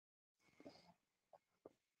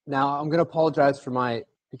Now, I'm going to apologize for my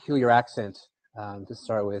peculiar accent to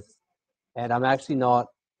start with. And I'm actually not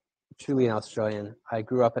truly an Australian. I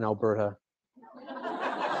grew up in Alberta.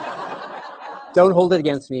 Don't hold it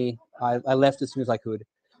against me. I left as soon as I could.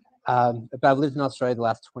 But I've lived in Australia the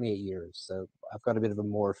last 28 years, so I've got a bit of a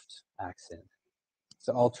morphed accent.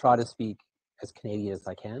 So I'll try to speak as Canadian as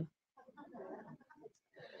I can.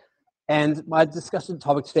 And my discussion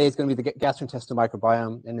topic today is going to be the gastrointestinal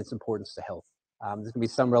microbiome and its importance to health. There's going to be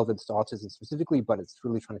some relevance to autism specifically, but it's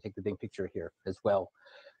really trying to take the big picture here as well.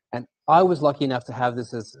 And I was lucky enough to have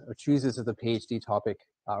this as, or choose this as a PhD topic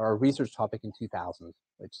or a research topic in 2000,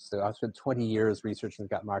 so I've spent 20 years researching the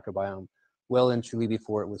gut microbiome, well and truly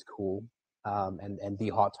before it was cool and the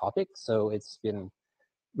hot topic. So it's been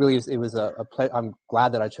really, it was I'm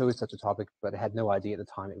glad that I chose such a topic, but I had no idea at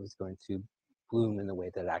the time it was going to bloom in the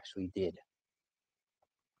way that it actually did.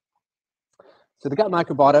 So the gut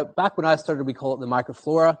microbiota, back when I started, we call it the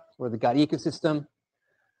microflora or the gut ecosystem.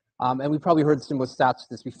 And we probably heard similar stats to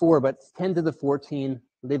this before, but it's 10 to the 14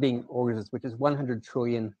 living organisms, which is 100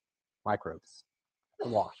 trillion microbes, a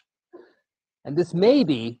lot. And this may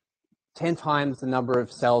be 10 times the number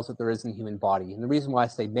of cells that there is in the human body. And the reason why I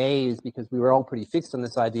say may is because we were all pretty fixed on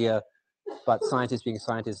this idea, but scientists being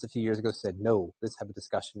scientists a few years ago said, no, let's have a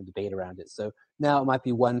discussion and debate around it. So now it might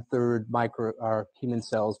be 1/3 human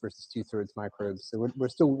cells versus 2/3 microbes. So we're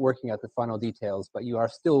still working out the final details, but you are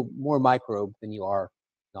still more microbe than you are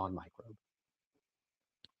non-microbe.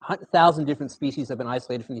 100,000 different species have been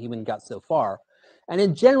isolated from the human gut so far. And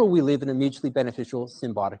in general, we live in a mutually beneficial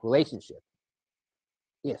symbiotic relationship.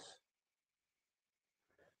 If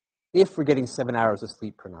we're getting 7 hours of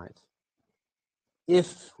sleep per night,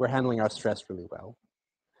 if we're handling our stress really well,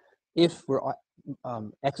 if we're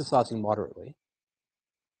exercising moderately,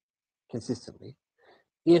 consistently,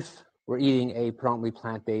 if we're eating a predominantly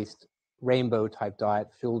plant-based rainbow type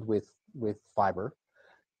diet filled with fiber,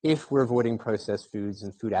 if we're avoiding processed foods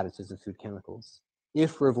and food additives and food chemicals,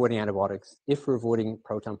 if we're avoiding antibiotics, if we're avoiding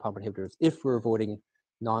proton pump inhibitors, if we're avoiding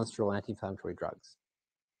non-steroidal anti-inflammatory drugs.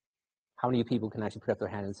 How many people can actually put up their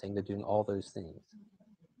hand and saying they're doing all those things?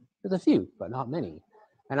 There's a few, but not many.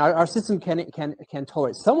 And our system can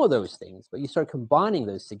tolerate some of those things, but you start combining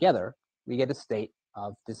those together, we get a state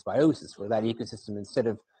of dysbiosis, where that ecosystem, instead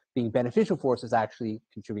of being beneficial for us, is actually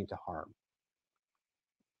contributing to harm.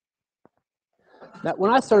 Now,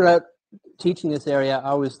 when I started out teaching this area,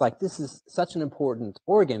 I was like, this is such an important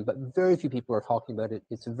organ, but very few people are talking about it.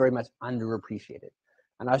 It's very much underappreciated.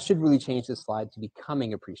 And I should really change this slide to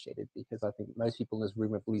becoming appreciated, because I think most people in this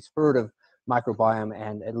room have at least heard of microbiome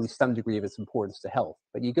and at least some degree of its importance to health.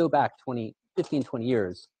 But you go back 15, 20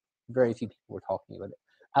 years, very few people were talking about it,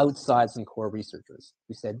 outside some core researchers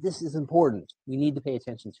who said, this is important, we need to pay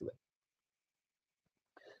attention to it.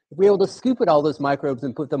 If we were able to scoop at all those microbes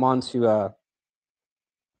and put them onto a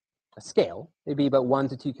scale, they'd be about 1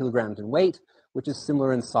 to 2 kilograms in weight, which is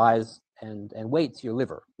similar in size and weight to your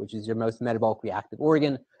liver, which is your most metabolically active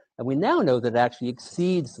organ. And we now know that it actually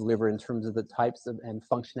exceeds the liver in terms of the types of and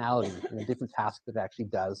functionality and the different tasks that it actually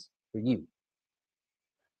does for you.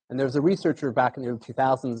 And there was a researcher back in the early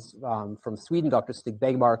 2000s from Sweden, Dr. Stig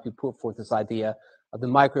Begmark, who put forth this idea of the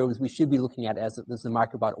microbes we should be looking at as a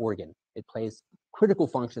microbiota organ. It plays critical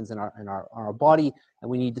functions in our body,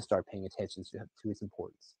 and we need to start paying attention to its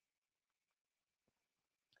importance.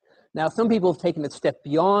 Now, some people have taken a step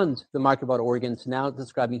beyond the microbiota organ to now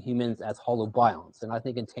describing humans as holobionts. And I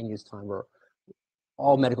think in 10 years' time,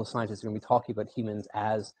 all medical scientists are going to be talking about humans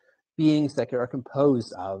as beings that are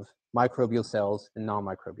composed of microbial cells and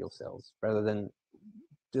non-microbial cells. Rather than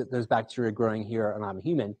there's bacteria growing here and I'm a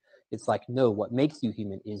human, it's like, no, what makes you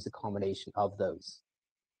human is the combination of those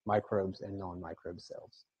microbes and non-microbe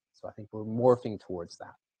cells. So I think we're morphing towards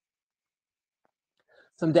that.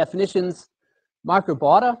 Some definitions.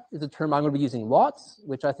 Microbiota is a term I'm going to be using lots,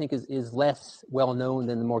 which I think is less well known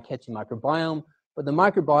than the more catchy microbiome. But the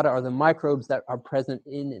microbiota are the microbes that are present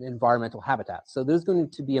in an environmental habitat. So there's going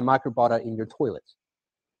to be a microbiota in your toilet,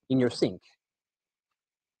 in your sink.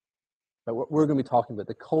 But we're going to be talking about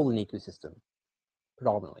the colon ecosystem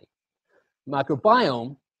predominantly.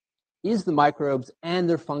 Microbiome is the microbes and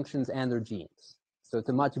their functions and their genes. So it's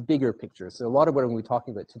a much bigger picture. So a lot of what I'm going to be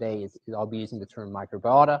talking about today is I'll be using the term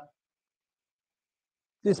microbiota.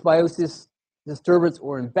 Dysbiosis, disturbance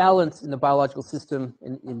or imbalance in the biological system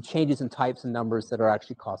in changes in types and numbers that are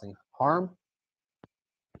actually causing harm.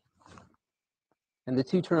 And the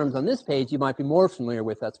two terms on this page you might be more familiar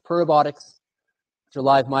with. That's probiotics, which are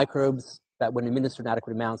live microbes that when administered in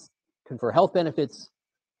adequate amounts confer health benefits,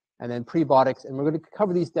 and then prebiotics. And we're going to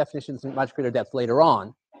cover these definitions in much greater depth later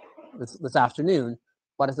on this afternoon.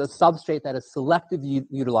 but it's a substrate that is selectively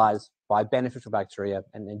utilized by beneficial bacteria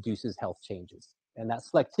and induces health changes. And that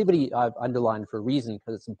selectivity I've underlined for a reason,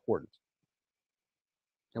 because it's important.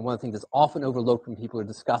 And one of the things that's often overlooked when people are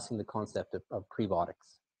discussing the concept of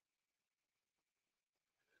prebiotics.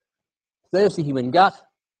 So there's the human gut.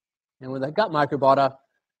 And with the gut microbiota,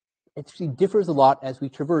 it actually differs a lot as we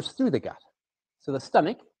traverse through the gut. So the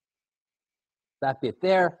stomach, that bit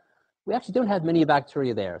there, we actually don't have many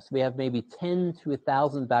bacteria there. So we have maybe 10 to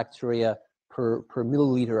 1,000 bacteria per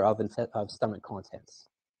milliliter of stomach contents.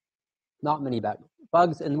 Not many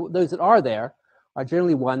bugs, and those that are there are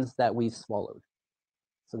generally ones that we've swallowed.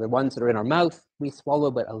 So the ones that are in our mouth, we swallow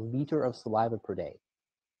about 1 liter of saliva per day,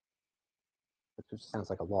 which sounds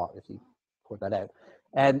like a lot if you pour that out.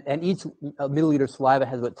 And each milliliter of saliva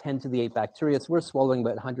has about 10 to the 8 bacteria, so we're swallowing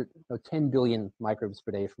about 10 billion microbes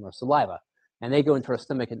per day from our saliva. And they go into our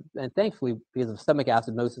stomach, and thankfully, because of stomach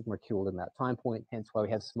acid, most of them are killed in that time point, hence why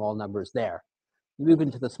we have small numbers there. You move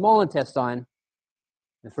into the small intestine,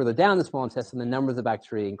 and further down the small intestine, the numbers of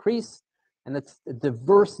bacteria increase, and the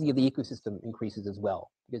diversity of the ecosystem increases as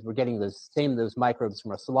well, because we're getting those microbes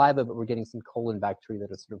from our saliva, but we're getting some colon bacteria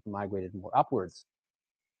that are sort of migrated more upwards.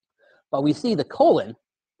 But we see the colon,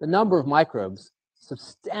 the number of microbes,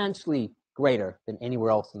 substantially greater than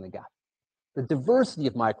anywhere else in the gut. The diversity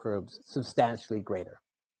of microbes, substantially greater.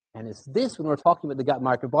 And it's this, when we're talking about the gut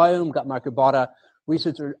microbiome, gut microbiota,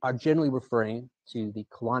 researchers are generally referring to the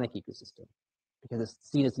colonic ecosystem, because it's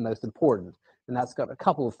seen as the most important. And that's got a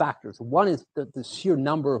couple of factors. One is the sheer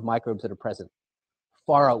number of microbes that are present,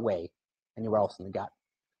 far outweigh anywhere else in the gut.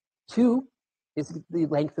 Two is the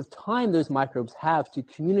length of time those microbes have to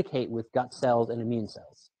communicate with gut cells and immune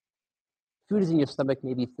cells. Food is in your stomach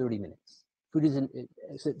maybe 30 minutes. Food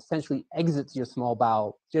essentially exits your small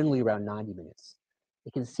bowel generally around 90 minutes.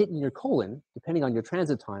 It can sit in your colon, depending on your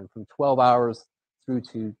transit time, from 12 hours through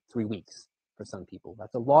to 3 weeks for some people.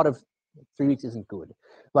 That's a lot of, 3 weeks isn't good,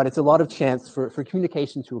 but it's a lot of chance for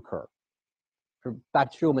communication to occur, for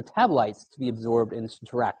bacterial metabolites to be absorbed and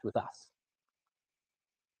interact with us.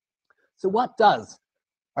 So what does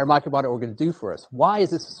our microbiota organ do for us? Why is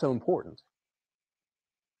this so important?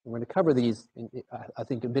 I'm going to cover these, I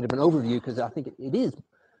think, a bit of an overview, because I think it is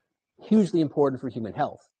hugely important for human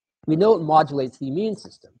health. We know it modulates the immune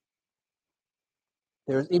system.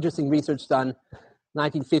 There's interesting research done,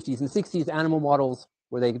 1950s and 60s, animal models,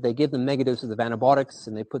 where they give them megadoses of antibiotics,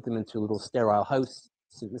 and they put them into a little sterile house,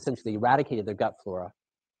 so essentially eradicated their gut flora,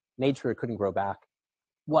 made sure it couldn't grow back.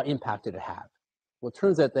 What impact did it have? Well, it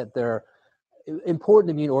turns out that their important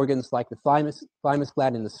immune organs, like the thymus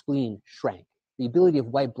gland and the spleen, shrank. The ability of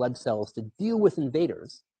white blood cells to deal with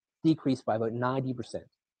invaders decreased by about 90%.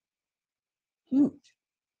 Huge.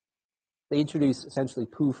 They introduced essentially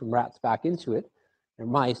poo from rats back into it, and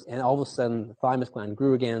mice, and all of a sudden the thymus gland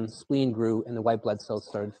grew again, spleen grew, and the white blood cells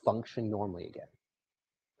started functioning normally again.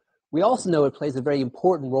 We also know it plays a very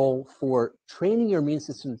important role for training your immune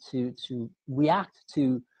system to react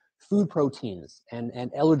to food proteins and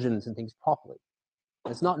allergens and things properly.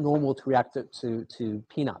 It's not normal to react to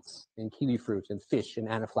peanuts and kiwi fruit and fish and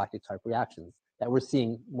anaphylactic type reactions that we're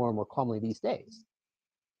seeing more and more commonly these days.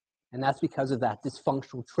 And that's because of that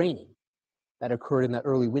dysfunctional training that occurred in that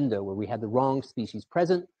early window where we had the wrong species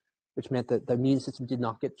present, which meant that the immune system did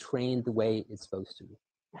not get trained the way it's supposed to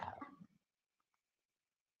have.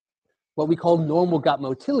 What we call normal gut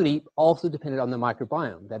motility also depended on the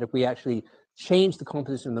microbiome, that if we actually change the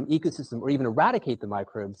composition of the ecosystem or even eradicate the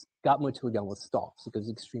microbes, gut motility almost stops. It goes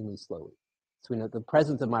extremely slowly. So we know the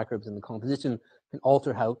presence of microbes in the composition can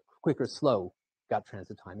alter how quick or slow gut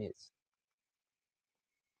transit time is.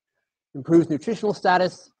 Improves nutritional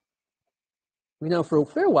status. We know for a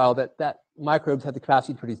fair while that microbes have the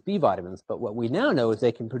capacity to produce B vitamins, but what we now know is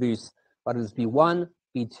they can produce vitamins B1,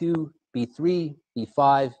 B2, B3,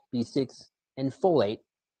 B5, B6, and folate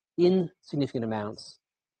in significant amounts,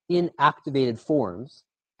 in activated forms,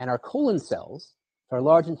 and our colon cells, our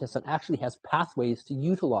large intestine, actually has pathways to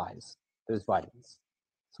utilize those vitamins.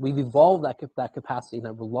 So we've evolved that capacity and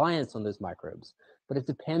that reliance on those microbes, but it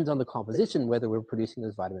depends on the composition whether we're producing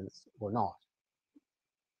those vitamins or not.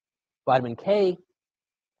 Vitamin K,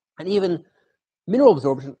 and even mineral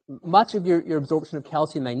absorption, much of your absorption of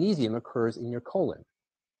calcium and magnesium occurs in your colon.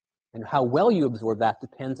 And how well you absorb that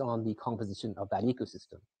depends on the composition of that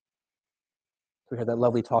ecosystem. We had that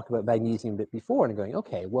lovely talk about magnesium a bit before, and going,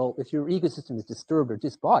 okay, well, if your ecosystem is disturbed or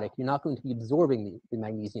dysbiotic, you're not going to be absorbing the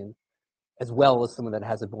magnesium as well as someone that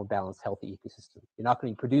has a more balanced, healthy ecosystem. You're not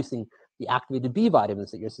going to be producing the activated B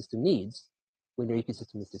vitamins that your system needs when your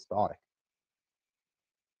ecosystem is dysbiotic.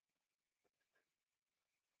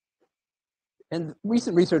 And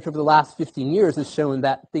recent research over the last 15 years has shown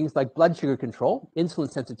that things like blood sugar control, insulin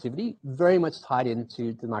sensitivity, very much tied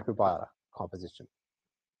into the microbiota composition.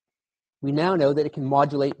 We now know that it can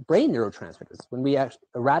modulate brain neurotransmitters. When we actually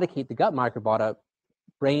eradicate the gut microbiota,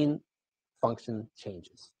 brain function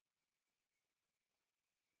changes.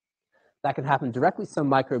 That can happen directly. Some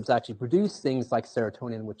microbes actually produce things like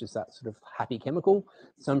serotonin, which is that sort of happy chemical.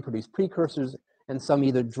 Some produce precursors, and some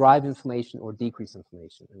either drive inflammation or decrease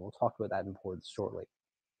inflammation. And we'll talk about that importance shortly.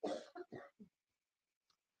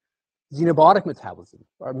 Xenobiotic metabolism.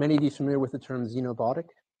 Are many of you familiar with the term xenobiotic?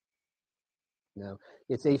 No,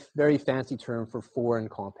 it's a very fancy term for foreign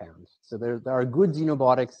compounds. So there are good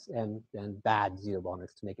xenobiotics and bad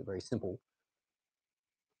xenobiotics, to make it very simple.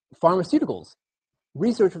 Pharmaceuticals.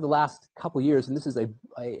 Research of the last couple of years, and this is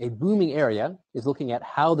a booming area, is looking at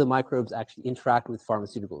how the microbes actually interact with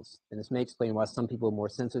pharmaceuticals. And this may explain why some people are more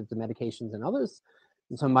sensitive to medications than others.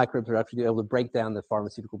 And some microbes are actually able to break down the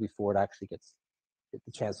pharmaceutical before it actually gets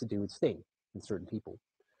the chance to do its thing in certain people.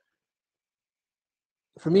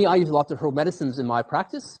 For me, I use lots of herbal medicines in my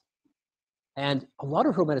practice. And a lot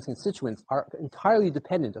of herbal medicine constituents are entirely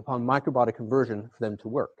dependent upon microbiota conversion for them to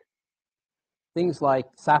work. Things like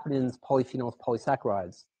saponins, polyphenols,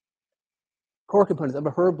 polysaccharides, core components of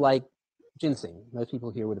a herb like ginseng. Most people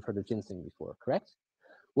here would have heard of ginseng before, correct?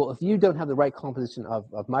 Well, if you don't have the right composition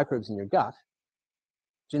of microbes in your gut,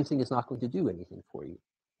 ginseng is not going to do anything for you.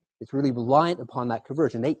 It's really reliant upon that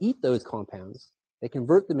conversion. They eat those compounds. They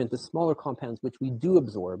convert them into smaller compounds, which we do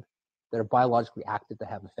absorb, that are biologically active to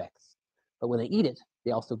have effects. But when they eat it,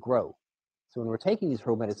 they also grow. So when we're taking these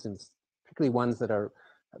herbal medicines, particularly ones that are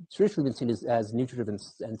traditionally been seen as nutritive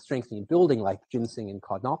and strengthening and building, like ginseng and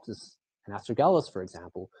Codnopsis and astragalus, for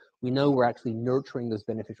example, we know we're actually nurturing those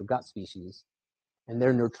beneficial gut species, and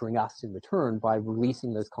they're nurturing us in return by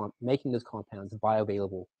releasing those, making those compounds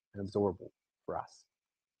bioavailable and absorbable for us.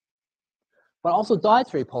 But also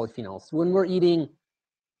dietary polyphenols. When we're eating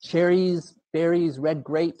cherries, berries, red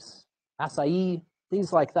grapes, acai,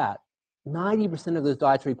 things like that, 90% of those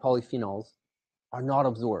dietary polyphenols are not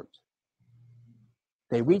absorbed.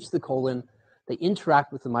 They reach the colon, they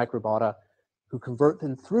interact with the microbiota, who convert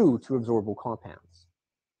them through to absorbable compounds.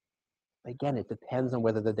 Again, it depends on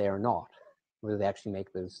whether they're there or not, whether they actually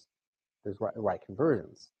make those right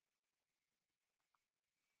conversions.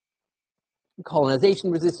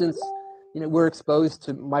 Colonization resistance, we're exposed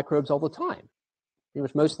to microbes all the time. Pretty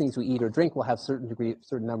much most things we eat or drink will have certain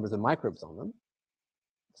numbers of microbes on them,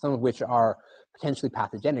 some of which are potentially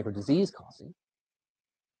pathogenic or disease-causing.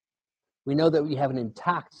 We know that we have an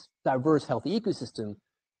intact, diverse, healthy ecosystem.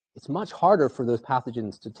 It's much harder for those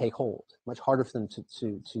pathogens to take hold, much harder for them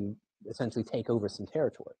to essentially take over some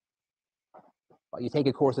territory. But you take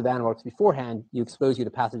a course of antibiotics beforehand, you expose you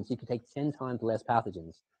to pathogens, you can take 10 times less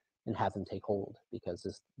pathogens and have them take hold because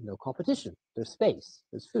there's no competition, there's space,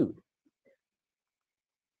 there's food.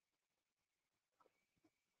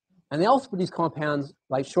 And they also produce compounds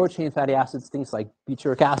like short-chain fatty acids, things like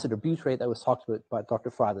butyric acid or butyrate that was talked about by Dr.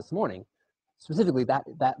 Fry this morning. Specifically, that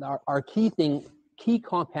are key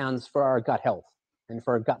compounds for our gut health and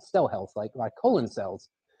for our gut cell health, like colon cells.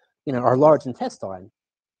 Our large intestine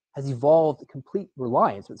has evolved complete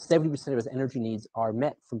reliance, but 70% of its energy needs are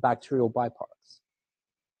met from bacterial byproducts.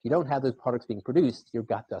 If you don't have those products being produced, your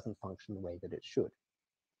gut doesn't function the way that it should.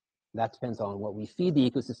 That depends on what we feed the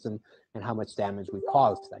ecosystem and how much damage we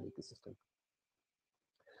cause to that ecosystem.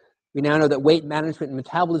 We now know that weight management and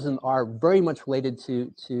metabolism are very much related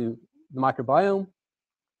to the microbiome.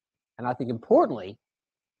 And I think importantly,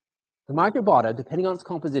 the microbiota, depending on its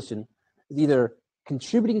composition, is either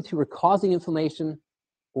contributing to or causing inflammation,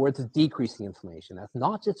 or it's decreasing inflammation. That's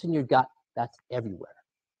not just in your gut, that's everywhere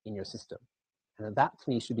in your system. And that, to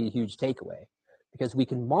me, should be a huge takeaway, because we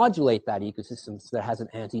can modulate that ecosystem so that it has an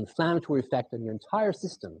anti-inflammatory effect on your entire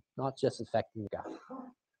system, not just affecting the gut.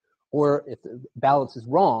 Or if the balance is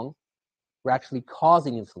wrong, we're actually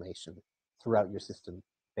causing inflammation throughout your system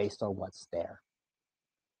based on what's there.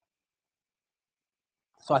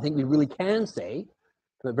 So I think we really can say,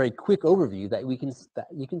 from a very quick overview, that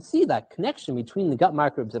you can see that connection between the gut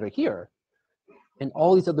microbes that are here and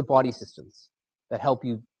all these other body systems that help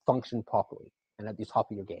you function properly and at the top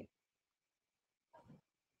of your game.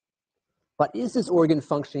 But is this organ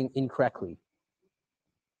functioning incorrectly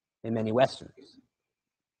in many Westerners?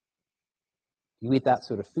 You eat that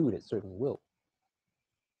sort of food, it certainly will.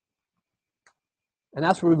 And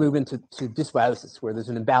that's where we move into dysbiosis, where there's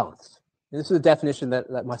an imbalance. And this is a definition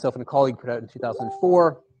that myself and a colleague put out in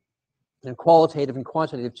 2004. And qualitative and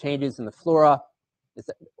quantitative changes in the flora,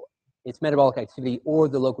 its metabolic activity, or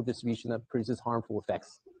the local distribution that produces harmful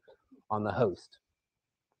effects on the host.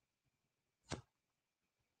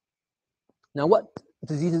 Now, what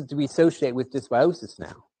diseases do we associate with dysbiosis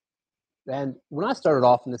now? And when I started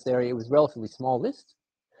off in this area, it was a relatively small list,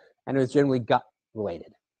 and it was generally gut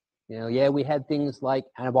related. Yeah, we had things like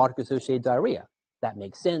antibiotic-associated diarrhea. That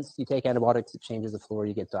makes sense. You take antibiotics, it changes the flora,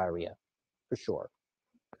 you get diarrhea, for sure.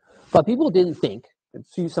 But people didn't think, and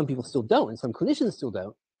some people still don't, and some clinicians still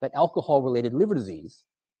don't, that alcohol-related liver disease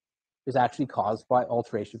is actually caused by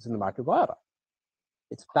alterations in the microbiota.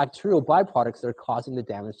 It's bacterial byproducts that are causing the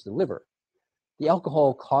damage to the liver. The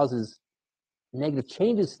alcohol causes negative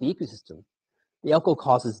changes to the ecosystem. The alcohol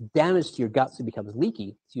causes damage to your gut, so it becomes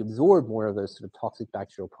leaky, so you absorb more of those sort of toxic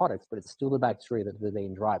bacterial products, but it's still the bacteria that are the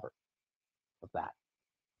main driver of that.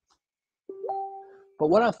 But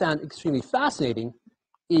what I found extremely fascinating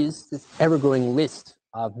is this ever-growing list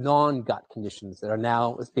of non-gut conditions that are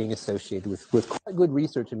now being associated with quite good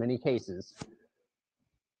research in many cases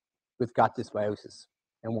with gut dysbiosis.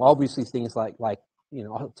 And obviously things like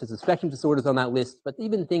autism spectrum disorders on that list, but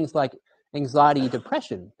even things like anxiety,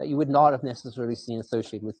 depression that you would not have necessarily seen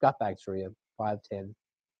associated with gut bacteria 5, 10,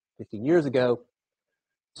 15 years ago,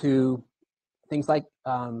 to things like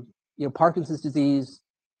Parkinson's disease,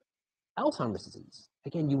 Alzheimer's disease.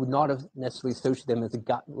 Again, you would not have necessarily associated them as a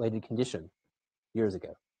gut-related condition years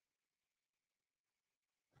ago.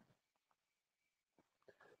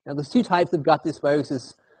 Now, there's two types of gut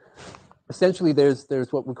dysbiosis. Essentially, there's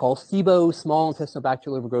what we call SIBO, small intestinal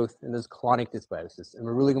bacterial overgrowth, and there's colonic dysbiosis. And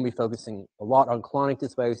we're really going to be focusing a lot on colonic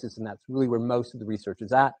dysbiosis, and that's really where most of the research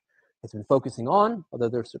is at. It's been focusing on, although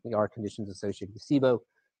there certainly are conditions associated with SIBO,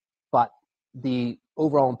 but the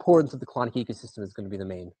overall importance of the colonic ecosystem is going to be the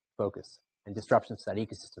main focus and disruptions to that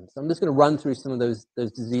ecosystem. So I'm just going to run through some of those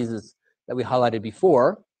diseases that we highlighted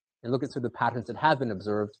before and look at sort of the patterns that have been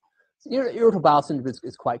observed. So irritable bowel syndrome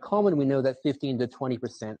is quite common. We know that 15 to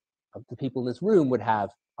 20% of the people in this room would have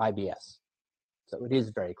IBS. So it is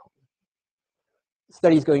very common.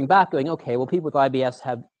 Studies going, okay, well, people with IBS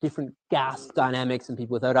have different gas dynamics, and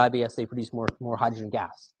people without IBS, they produce more hydrogen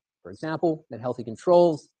gas. For example, in healthy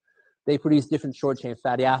controls, they produce different short-chain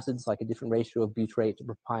fatty acids, like a different ratio of butyrate to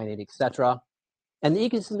propionate, etc. And the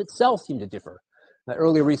ecosystem itself seemed to differ.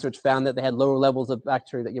 Earlier research found that they had lower levels of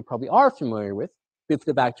bacteria that you probably are familiar with,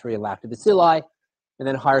 bifidobacteria, lactobacilli, and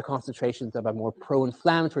then higher concentrations of a more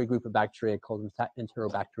pro-inflammatory group of bacteria called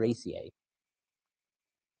Enterobacteriaceae.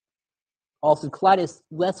 Ulcerative colitis,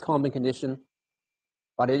 less common condition,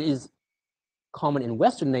 but it is common in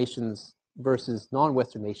Western nations versus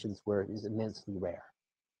non-Western nations where it is immensely rare.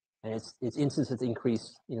 And its incidence has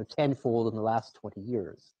increased, tenfold in the last 20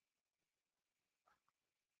 years.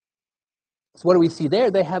 So what do we see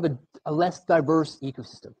there? They have a less diverse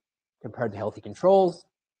ecosystem compared to healthy controls.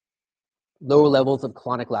 Lower levels of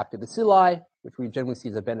colonic lactobacilli, which we generally see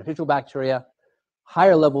as a beneficial bacteria.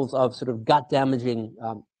 Higher levels of sort of gut-damaging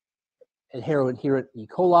adherent E.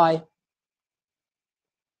 coli.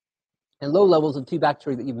 And low levels of two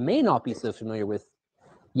bacteria that you may not be so familiar with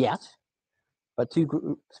yet, but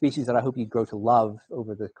two species that I hope you grow to love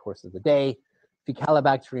over the course of the day,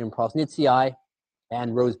 Faecalibacterium prosnitzii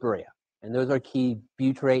and Roseburia. And those are key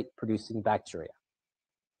butyrate-producing bacteria.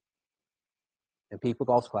 And people with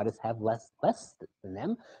ulcerative colitis have less than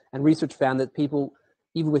them. And research found that people,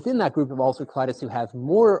 even within that group of ulcerative colitis who have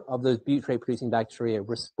more of those butyrate-producing bacteria,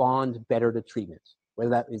 respond better to treatment,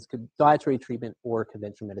 whether that is dietary treatment or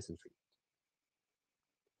conventional medicine treatment.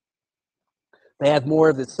 They have more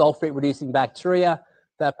of the sulfate-reducing bacteria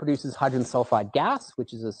that produces hydrogen sulfide gas,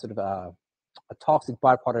 which is a sort of a toxic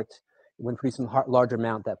byproduct when producing a larger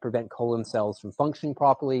amount that prevent colon cells from functioning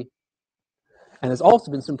properly. And there's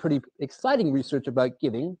also been some pretty exciting research about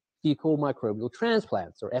giving fecal microbial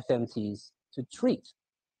transplants, or FMTs, to treat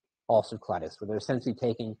ulcerative colitis, where they're essentially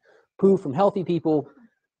taking poo from healthy people,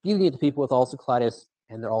 giving it to people with ulcerative colitis,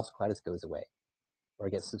 and their ulcerative colitis goes away, or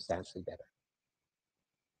gets substantially better.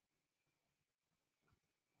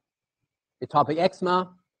 Atopic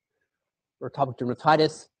eczema, or atopic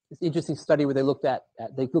dermatitis, it's an interesting study where they looked at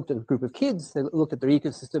a group of kids, they looked at their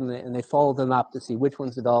ecosystem, and they followed them up to see which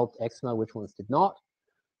ones developed eczema, which ones did not.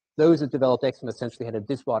 Those that developed eczema essentially had a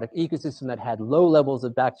dysbiotic ecosystem that had low levels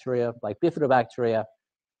of bacteria, like bifidobacteria,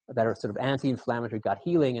 that are sort of anti-inflammatory gut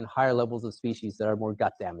healing, and higher levels of species that are more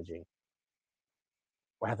gut damaging,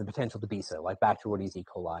 or have the potential to be so, like Bacteroides E.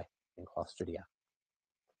 coli and Clostridia.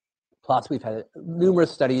 Plus, we've had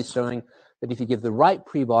numerous studies showing that if you give the right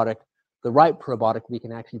prebiotic, the right probiotic, we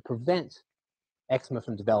can actually prevent eczema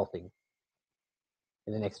from developing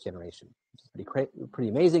in the next generation, which is pretty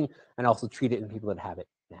amazing, and also treat it in people that have it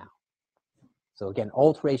now. So again,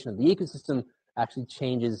 alteration of the ecosystem actually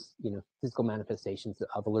changes, physical manifestations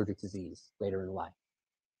of allergic disease later in life.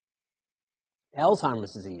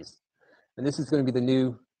 Alzheimer's disease. And this is going to be the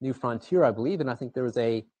new frontier, I believe. And I think there was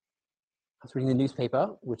I was reading the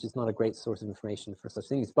newspaper, which is not a great source of information for such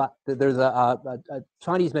things, but there's a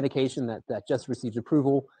Chinese medication that just received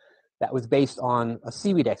approval that was based on a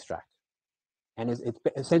seaweed extract. And it's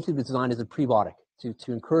essentially designed as a prebiotic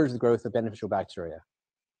to encourage the growth of beneficial bacteria.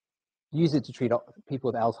 Use it to treat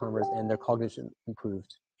people with Alzheimer's, and their cognition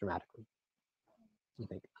improved dramatically. You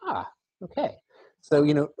think, okay. So,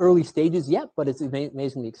 early stages yet, but it's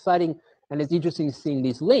amazingly exciting. And it's interesting seeing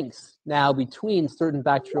these links now between certain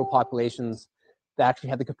bacterial populations that actually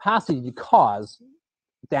have the capacity to cause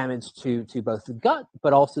damage to both the gut,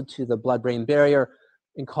 but also to the blood-brain barrier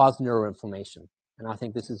and cause neuroinflammation. And I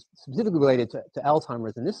think this is specifically related to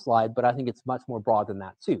Alzheimer's in this slide, but I think it's much more broad than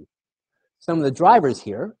that too. Some of the drivers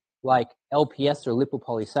here, like LPS or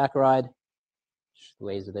lipopolysaccharide,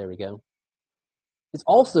 laser, there we go. It's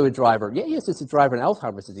also a driver. Yes, it's a driver in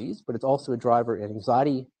Alzheimer's disease, but it's also a driver in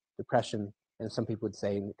anxiety, depression, and some people would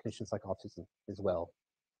say in conditions like autism as well.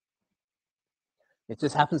 It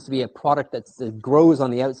just happens to be a product that grows on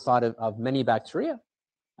the outside of many bacteria,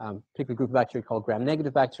 particularly a group of bacteria called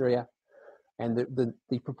gram-negative bacteria. And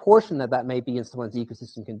the proportion that may be in someone's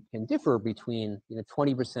ecosystem can differ between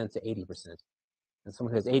 20% to 80%. And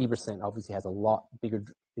someone who has 80% obviously has a lot bigger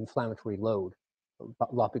inflammatory load, a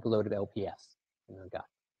lot bigger load of LPS in their gut.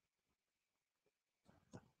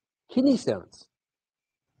 Kidney stones.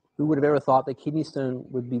 Who would have ever thought that kidney stone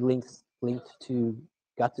would be linked to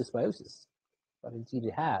gut dysbiosis? But indeed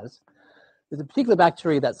it has. There's a particular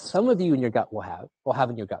bacteria that some of you in your gut will have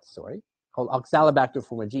in your gut, called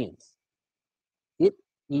𝗧que𝗯𝗶𝗳𝘆. It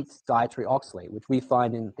eats dietary oxalate, which we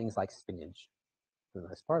find in things like spinach, for the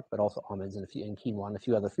most part, but also almonds and quinoa and a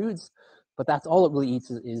few other foods. But that's all it really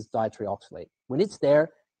eats is dietary oxalate. When it's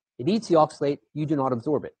there, it eats the oxalate, you do not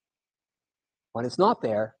absorb it. When it's not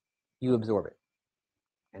there, you absorb it.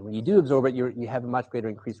 And when you do absorb it, you have a much greater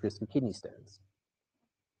increased risk of kidney stones.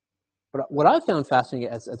 But what I've found fascinating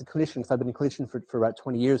as a clinician, because I've been a clinician for about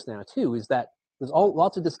 20 years now too, is that there's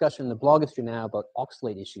lots of discussion in the blogosphere now about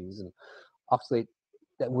oxalate issues and oxalate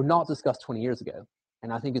that were not discussed 20 years ago.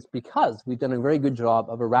 And I think it's because we've done a very good job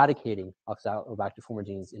of eradicating 𝗧que𝗯𝗶𝗳𝘆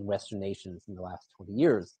genes in Western nations in the last 20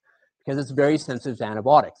 years, because it's very sensitive to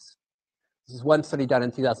antibiotics. This is one study done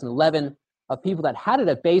in 2011 of people that had it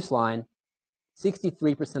at baseline.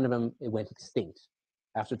 63% of them, it went extinct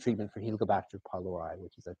after treatment for Helicobacter pylori,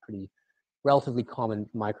 which is a pretty relatively common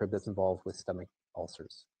microbe that's involved with stomach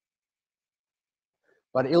ulcers.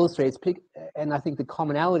 But it illustrates, and I think the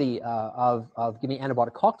commonality of giving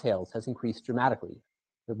antibiotic cocktails has increased dramatically.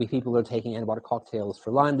 There'll be people who are taking antibiotic cocktails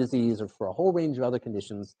for Lyme disease or for a whole range of other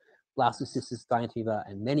conditions, blastocystis, diativa,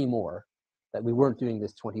 and many more, that we weren't doing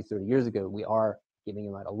this 20, 30 years ago. We are giving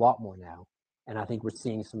them out a lot more now. And I think we're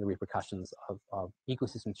seeing some of the repercussions of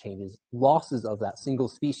ecosystem changes. Losses of that single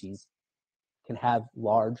species can have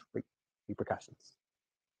large repercussions.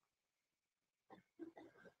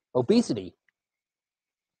 Obesity.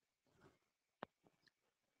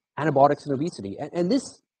 Antibiotics and obesity. And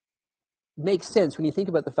this makes sense when you think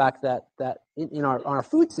about the fact that in our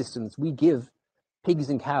food systems, we give pigs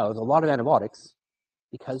and cows a lot of antibiotics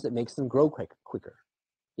because it makes them grow quicker.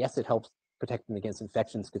 Yes, it helps protect them against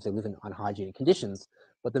infections because they live in unhygienic conditions,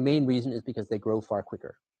 but the main reason is because they grow far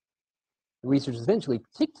quicker. The researchers eventually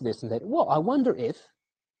ticked to this and said, well, I wonder if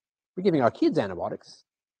we're giving our kids antibiotics,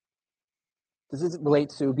 does this relate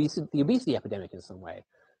to the obesity epidemic in some way?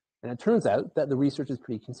 And it turns out that the research is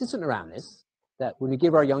pretty consistent around this, that when we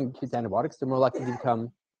give our young kids antibiotics, they're more likely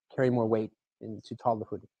to carry more weight into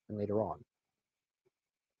toddlerhood and later on.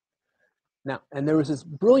 Now, and there was this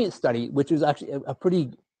brilliant study, which was actually a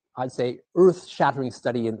pretty, I'd say, earth-shattering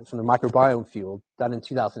study from the microbiome field done in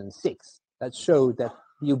 2006 that showed that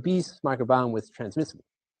the obese microbiome was transmissible.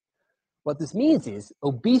 What this means is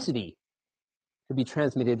obesity could be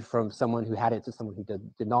transmitted from someone who had it to someone who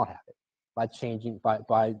did not have it by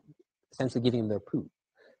essentially giving them their poo.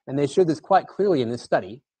 And they showed this quite clearly in this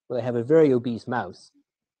study, where they have a very obese mouse.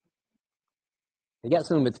 They got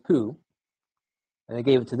some of its poo, and they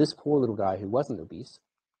gave it to this poor little guy who wasn't obese.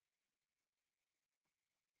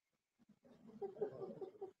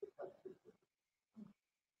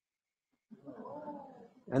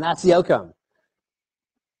 And that's the outcome.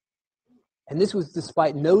 And this was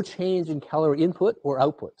despite no change in calorie input or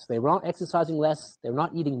output. So they were not exercising less, they were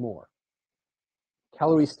not eating more.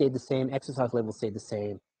 Calories stayed the same, exercise levels stayed the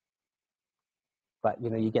same. But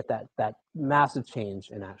you get that massive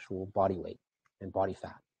change in actual body weight and body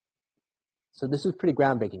fat. So this was pretty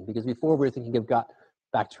groundbreaking, because before we were thinking of gut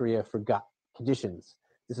bacteria for gut conditions,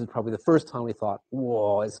 this is probably the first time we thought,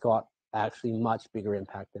 whoa, it's got actually much bigger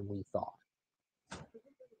impact than we thought.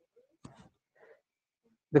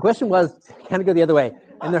 The question was, can it go the other way?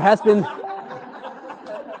 And there has been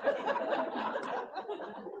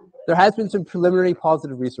some preliminary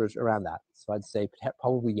positive research around that. So I'd say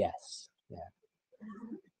probably yes. Yeah.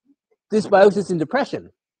 Dysbiosis in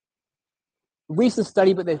depression. Recent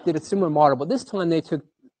study, but they did a similar model, but this time they took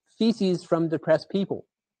feces from depressed people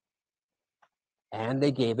and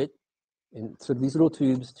they gave it in sort of these little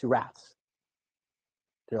tubes to rats.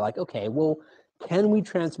 They're like, okay, well, can we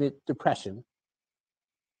transmit depression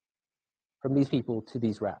from these people to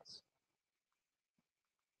these rats?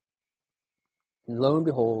 And lo and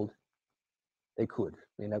behold, they could.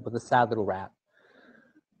 You know, with a sad little rat.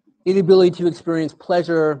 Inability to experience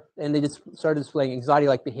pleasure, and they just started displaying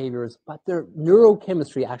anxiety-like behaviors, but their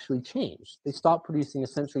neurochemistry actually changed. They stopped producing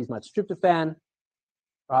essentially as much serotonin.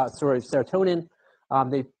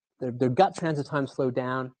 Their gut transit time slowed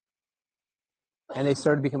down, and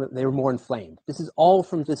they were more inflamed. This is all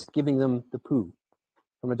from just giving them the poo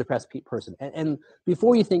from a depressed person. And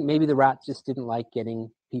before you think maybe the rat just didn't like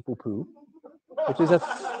getting people poo, which is a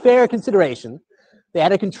fair consideration, they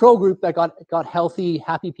had a control group that got healthy,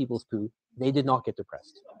 happy people's poo. They did not get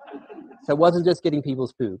depressed. So it wasn't just getting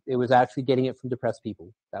people's poo. It was actually getting it from depressed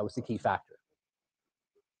people. That was the key factor.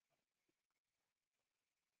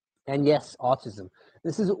 And yes, autism.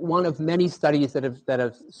 This is one of many studies that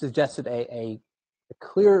have suggested a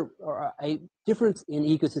clear or a difference in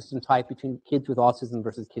ecosystem type between kids with autism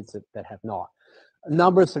versus kids that have not. A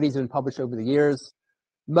number of studies have been published over the years.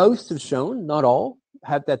 Most have shown, not all,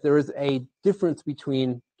 have that there is a difference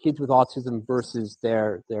between kids with autism versus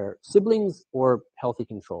their siblings or healthy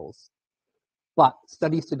controls. But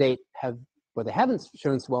studies to date what they haven't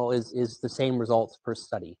shown so well is the same results per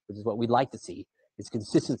study, which is what we'd like to see. It's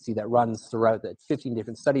consistency that runs throughout the 15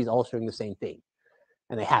 different studies all showing the same thing.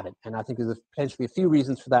 And they haven't. And I think there's potentially a few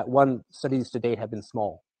reasons for that. One, studies to date have been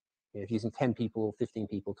small. If you're using 10 people, 15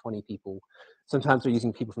 people, 20 people. Sometimes they're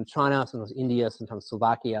using people from China, sometimes India, sometimes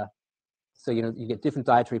Slovakia. So, you know, you get different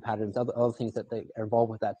dietary patterns, other things that they are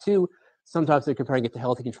involved with that too. Sometimes they're comparing it to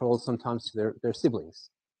healthy controls, sometimes to their siblings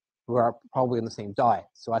who are probably on the same diet.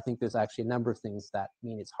 So I think there's actually a number of things that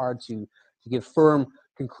mean it's hard to give firm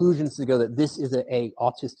conclusions to go that this is a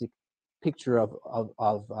autistic picture of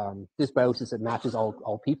dysbiosis that matches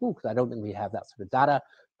all people, because I don't think we have that sort of data.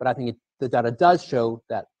 But I think the data does show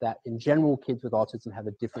that in general, kids with autism have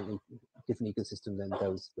a different ecosystem than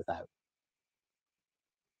those without.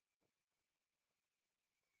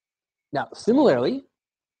 Now, similarly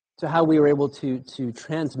to how we were able to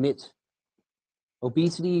transmit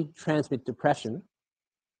obesity, transmit depression,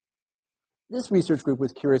 this research group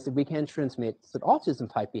was curious if we can transmit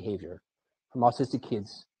autism-type behavior from autistic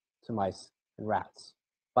kids to mice and rats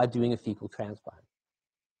by doing a fecal transplant.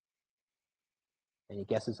 Any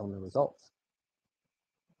guesses on the results?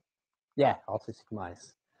 Yeah, autistic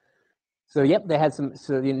mice. So yep, they had the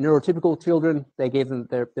neurotypical children, they gave them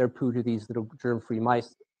their poo to these little germ-free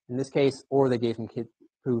mice in this case, or they gave them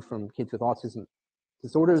poo from kids with autism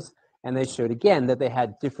disorders, and they showed again that they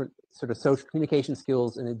had different sort of social communication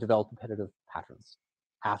skills and they developed repetitive patterns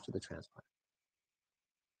after the transplant.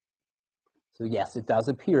 So yes, it does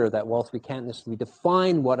appear that whilst we can't necessarily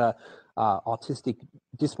define what a autistic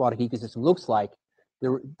dysbiotic ecosystem looks like,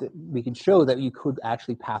 we can show that you could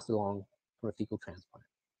actually pass it along from a fecal transplant.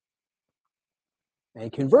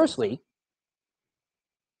 And conversely,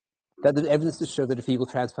 that there's evidence to show that a fecal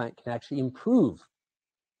transplant can actually improve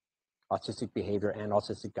autistic behavior and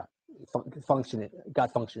autistic gut function in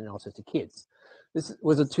autistic kids. This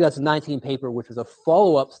was a 2019 paper, which was a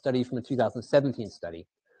follow-up study from a 2017 study,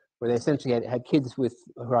 where they essentially had kids who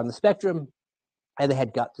are on the spectrum, and they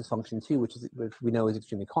had gut dysfunction too, which we know is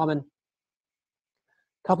extremely common.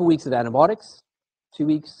 A couple weeks of antibiotics, 2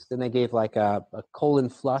 weeks, then they gave like a colon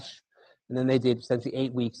flush, and then they did essentially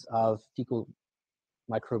 8 weeks of fecal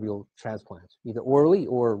microbial transplant, either orally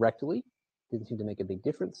or rectally. Didn't seem to make a big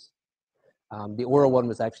difference. The oral one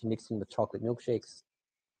was actually mixing with chocolate milkshakes.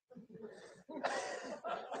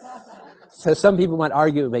 So some people might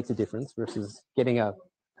argue it makes a difference versus getting a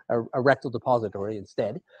rectal depository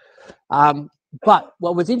instead. But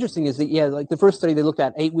what was interesting is that, yeah, like the first study they looked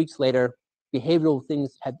at 8 weeks later, behavioral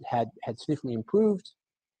things had significantly improved,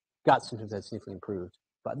 gut symptoms had significantly improved.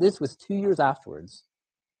 But this was 2 years afterwards.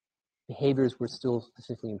 Behaviors were still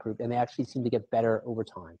significantly improved, and they actually seemed to get better over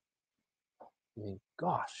time. I mean,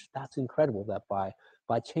 gosh, that's incredible that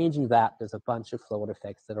by changing that, there's a bunch of flow-on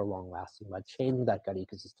effects that are long-lasting, by changing that gut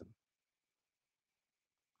ecosystem.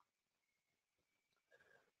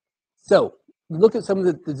 So we looked at some of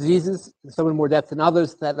the diseases, some in more depth than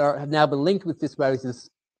others that have now been linked with dysbiosis.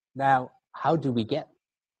 Now, how do we get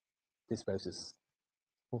dysbiosis?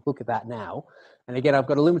 We'll look at that now. And again, I've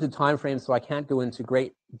got a limited time frame, so I can't go into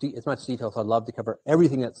as much detail as I'd love to cover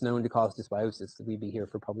everything that's known to cause dysbiosis. We'd be here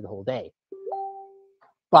for probably the whole day.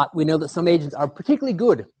 But we know that some agents are particularly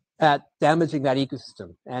good at damaging that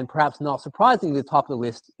ecosystem. And perhaps not surprisingly, the top of the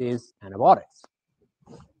list is antibiotics.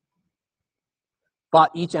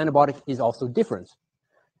 But each antibiotic is also different.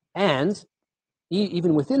 And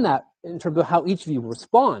even within that, in terms of how each of you will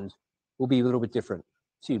respond, will be a little bit different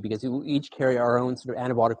too, because we will each carry our own sort of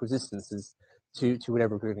antibiotic resistances to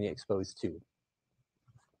whatever we're going to get exposed to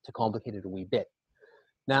complicate it a wee bit.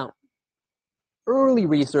 Now, early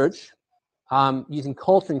research using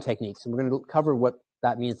culturing techniques, and we're going to cover what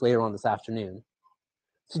that means later on this afternoon,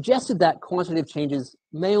 suggested that quantitative changes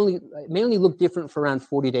may only look different for around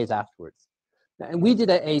 40 days afterwards. And we did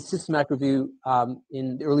a systematic review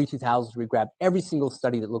in the early 2000s. We grabbed every single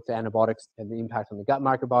study that looked at antibiotics and the impact on the gut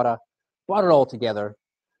microbiota, brought it all together,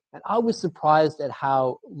 and I was surprised at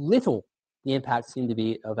how little the impact seemed to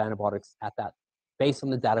be of antibiotics at that, based on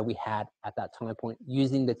the data we had at that time point,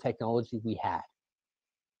 using the technology we had.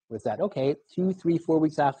 Was that, okay, 2, 3, 4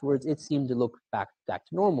 weeks afterwards, it seemed to look back to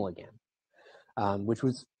normal again, which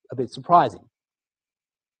was a bit surprising.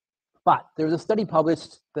 But there was a study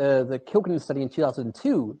published, the 𝗧𝗀𝘀𝗀𝗀 study in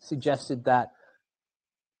 2002 suggested that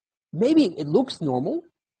maybe it looks normal,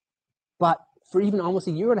 but for even almost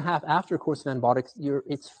a year and a half after a course of antibiotics,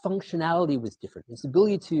 its functionality was different. Its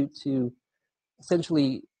ability to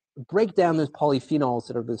essentially break down those polyphenols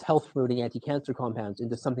that are those health-promoting anti-cancer compounds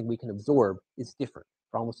into something we can absorb is different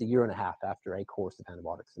for almost a year and a half after a course of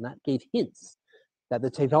antibiotics. And that gave hints that the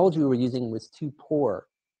technology we were using was too poor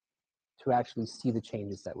to actually see the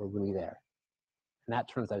changes that were really there. And that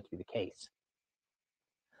turns out to be the case.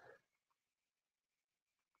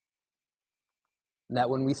 That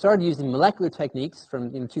when we started using molecular techniques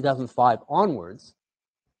from 2005 onwards,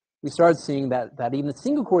 we started seeing that even a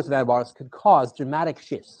single course of antibiotics could cause dramatic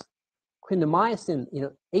shifts. Clindamycin,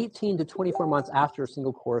 18 to 24 months after a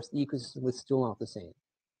single course, the ecosystem was still not the same.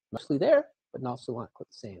 Mostly there, but not quite the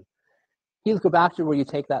same. Helicobacter, where you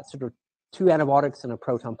take that sort of 2 antibiotics and a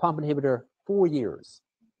proton pump inhibitor, 4 years,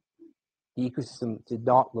 the ecosystem did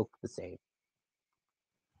not look the same.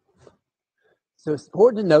 So it's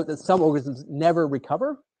important to note that some organisms never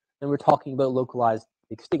recover, and we're talking about localized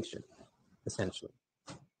extinction, essentially.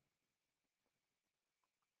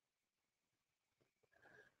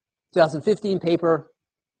 2015 paper,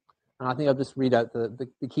 and I think I'll just read out the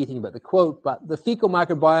key thing about the quote, but the fecal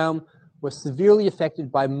microbiome was severely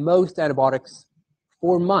affected by most antibiotics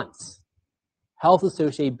for months.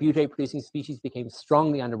 Health-associated butyrate-producing species became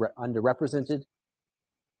strongly underrepresented.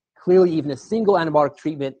 Clearly, even a single antibiotic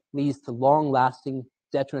treatment leads to long-lasting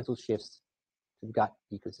detrimental shifts to the gut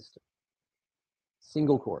ecosystem.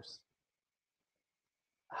 Single course.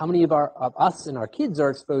 How many of us and our kids are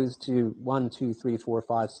exposed to 1, 2, 3, 4,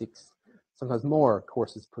 5, 6, sometimes more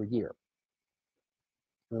courses per year?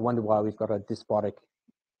 And we wonder why we've got a dysbiotic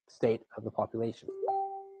state of the population.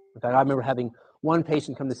 In fact, I remember having one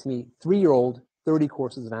patient come to see me, 3-year-old, 30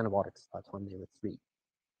 courses of antibiotics by the time they were 3.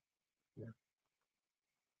 Yeah.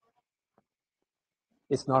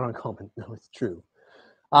 It's not uncommon. No, it's true.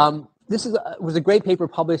 This was a great paper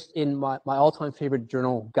published in my all-time favorite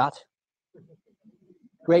journal, Gut.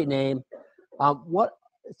 Great name.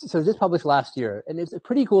 So this published last year, and it's a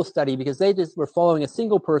pretty cool study because they just were following a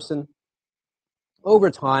single person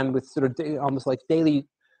over time with sort of almost like daily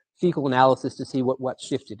fecal analysis to see what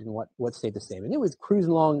shifted and what stayed the same. And it was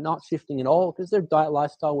cruising along, not shifting at all because their diet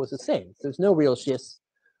lifestyle was the same. So there's no real shifts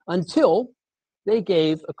until they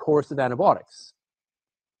gave a course of antibiotics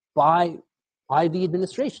by IV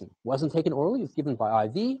administration. Wasn't taken orally, it was given by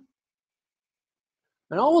IV.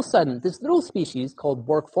 And all of a sudden, this little species called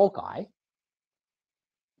𝗠𝗶𝗰𝗿𝗍𝘀,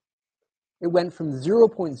 it went from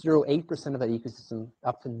 0.08% of that ecosystem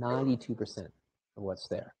up to 92% of what's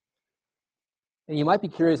there. And you might be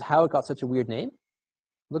curious how it got such a weird name.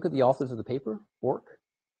 Look at the authors of the paper,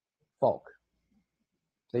 𝗠𝗶𝗰𝗿𝗍𝘀.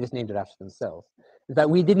 They just named it after themselves. In fact,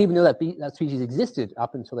 we didn't even know that species existed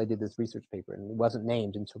up until they did this research paper, and it wasn't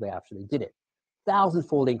named until after they did it.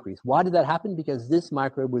 1,000-fold increase. Why did that happen? Because this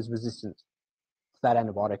microbe was resistant to that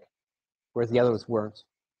antibiotic, whereas the others weren't,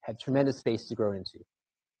 had tremendous space to grow into.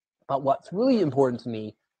 But what's really important to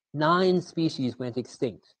me, 9 species went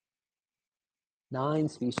extinct. 9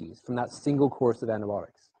 species from that single course of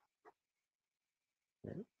antibiotics.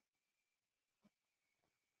 Okay.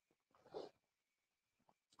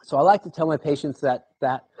 So I like to tell my patients that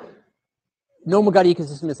normal gut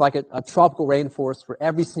ecosystem is like a tropical rainforest where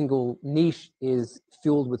every single niche is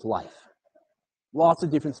filled with life. Lots of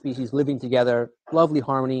different species living together, lovely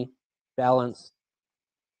harmony, balance.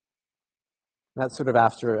 That's sort of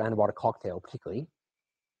after antibiotic cocktail, particularly,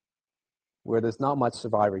 where there's not much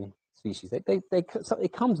surviving species. So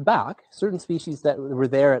it comes back. Certain species that were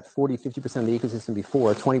there at 40, 50% of the ecosystem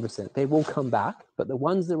before, 20%, they will come back. But the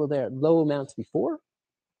ones that were there at low amounts before,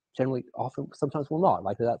 generally, often, sometimes will not.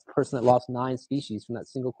 Like that person that lost 9 species from that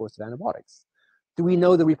single course of antibiotics. Do we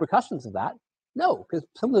know the repercussions of that? No, because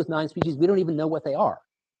some of those 9 species, we don't even know what they are.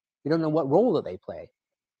 We don't know what role that they play.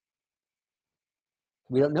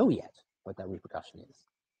 We don't know yet what that repercussion is.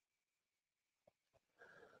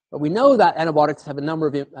 But we know that antibiotics have a number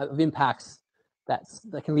of impacts that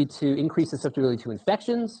can lead to increased susceptibility to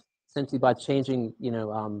infections, essentially by changing,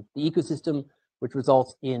 the ecosystem, which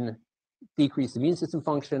results in decreased immune system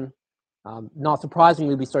function. Not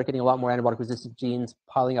surprisingly, we start getting a lot more antibiotic-resistant genes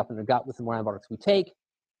piling up in the gut with the more antibiotics we take.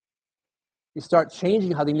 We start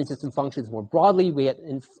changing how the immune system functions more broadly. We get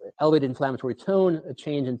elevated inflammatory tone, a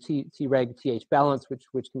change in Treg, TH balance,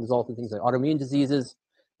 which can result in things like autoimmune diseases.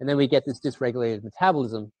 And then we get this dysregulated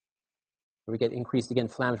metabolism, where we get increased, again,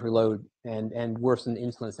 inflammatory load and worsened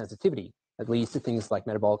insulin sensitivity. That leads to things like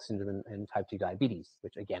metabolic syndrome and type 2 diabetes,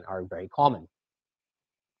 which, again, are very common.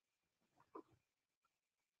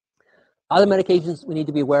 Other medications we need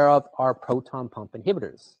to be aware of are proton pump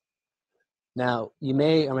inhibitors. Now, you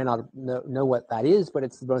may or may not know what that is, but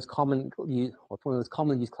it's the most common, one of the most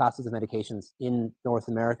commonly used classes of medications in North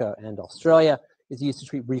America and Australia. Is used to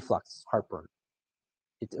treat reflux, heartburn.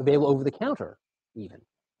 It's available over the counter, even.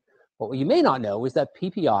 But what you may not know is that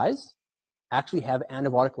PPIs actually have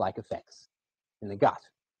antibiotic-like effects in the gut.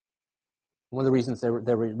 One of the reasons they were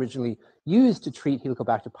originally used to treat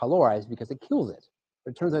Helicobacter pylori is because it kills it.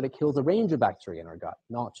 But it turns out it kills a range of bacteria in our gut,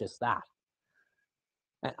 not just that.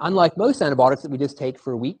 And unlike most antibiotics that we just take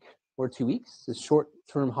for a week or 2 weeks, this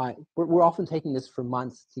short-term high, we're often taking this for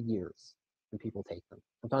months to years when people take them,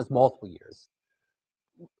 sometimes multiple years.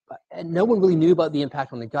 And no one really knew about the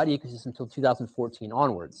impact on the gut ecosystem until 2014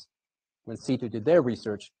 onwards, when CETO did their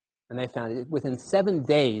research, and they found that within 7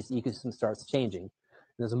 days, the ecosystem starts changing.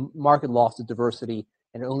 There's a marked loss of diversity,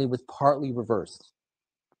 and it only was partly reversed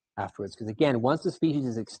afterwards. Because again, once the species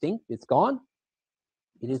is extinct, it's gone,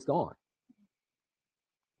 it is gone.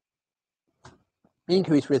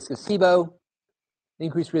 Increased risk of SIBO,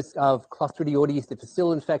 increased risk of Clostridioides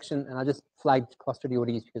difficile infection, and I just flagged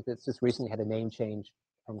Clostridioides because it's just recently had a name change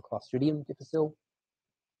from Clostridium difficile.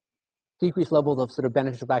 Decreased levels of sort of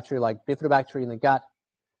beneficial bacteria like bifidobacteria in the gut.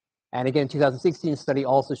 And again, 2016 study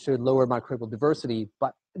also showed lower microbial diversity,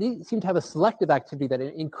 but these seem to have a selective activity that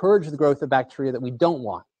encourages the growth of bacteria that we don't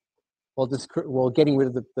want, while getting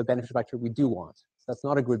rid of the beneficial bacteria we do want. So that's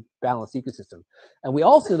not a good balanced ecosystem. And we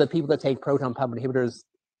also know that people that take proton pump inhibitors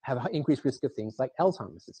have increased risk of things like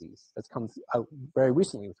Alzheimer's disease. That's come out very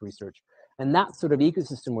recently with research. And that sort of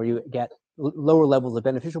ecosystem where you get lower levels of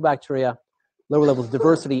beneficial bacteria, lower levels of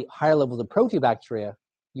diversity, higher levels of proteobacteria,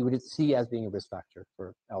 you would see as being a risk factor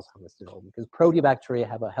for Alzheimer's development, because proteobacteria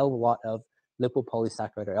have a hell of a lot of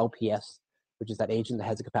lipopolysaccharide, or LPS, which is that agent that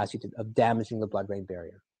has the capacity of damaging the blood-brain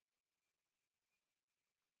barrier.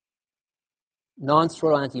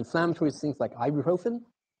 Non-steroidal anti-inflammatories, things like ibuprofen,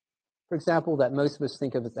 for example, that most of us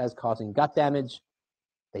think of as causing gut damage.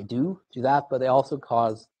 They do that, but they also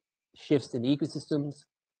cause shifts in ecosystems,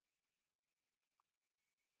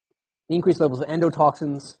 increased levels of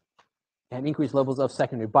endotoxins, and increased levels of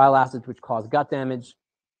secondary bile acids, which cause gut damage,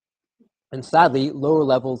 and sadly, lower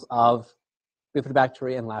levels of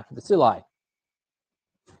bifidobacteria and lactobacilli.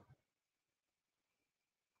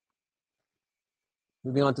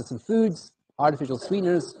 Moving on to some foods, artificial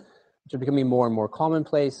sweeteners, which are becoming more and more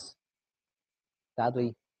commonplace,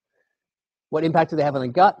 sadly. What impact do they have on the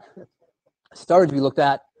gut? Started to be looked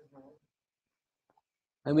at.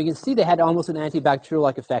 And we can see they had almost an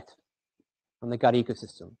antibacterial-like effect on the gut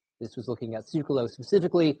ecosystem. This was looking at sucralose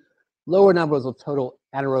specifically, lower numbers of total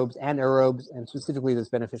anaerobes and aerobes, and specifically there's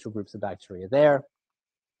beneficial groups of bacteria there,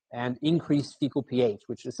 and increased fecal pH,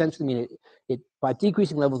 which essentially means it by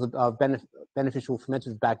decreasing levels of beneficial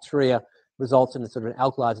fermented bacteria results in a sort of an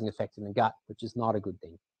alkalizing effect in the gut, which is not a good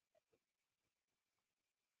thing.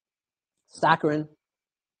 Saccharin,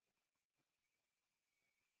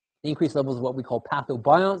 increased levels of what we call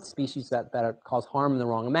pathobionts, species that cause harm in the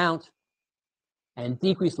wrong amount, and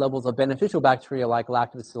decreased levels of beneficial bacteria like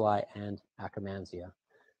lactobacilli and Akkermansia.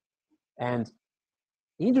 And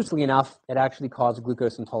interestingly enough, it actually caused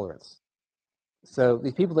glucose intolerance. So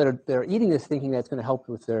these people that are eating this thinking that it's going to help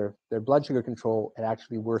with their blood sugar control, it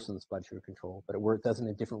actually worsens blood sugar control, but it does in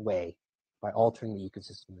a different way by altering the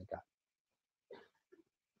ecosystem in the gut.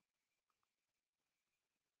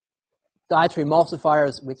 Dietary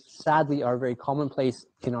emulsifiers, which sadly are very commonplace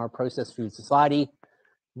in our processed food society.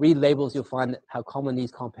 Read labels, you'll find how common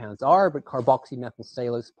these compounds are, but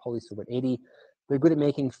carboxymethylcellulose polysorbate 80, they're good at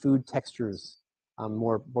making food textures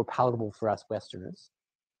more palatable for us Westerners.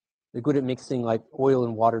 They're good at mixing like oil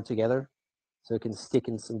and water together so it can stick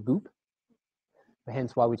in some goop,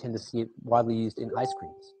 hence why we tend to see it widely used in ice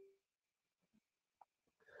creams.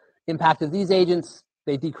 Impact of these agents,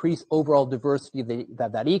 they decrease overall diversity of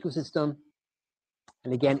that ecosystem,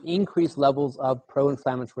 and again, increase levels of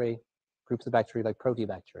pro-inflammatory groups of bacteria like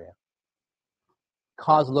proteobacteria,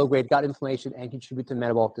 cause low-grade gut inflammation, and contribute to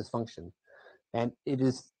metabolic dysfunction. And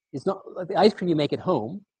it's not like the ice cream you make at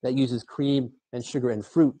home that uses cream and sugar and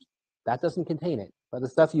fruit, that doesn't contain it. But the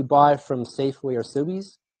stuff you buy from Safeway or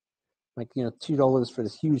Sobeys, like $2 for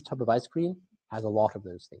this huge tub of ice cream, has a lot of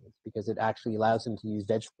those things because it actually allows them to use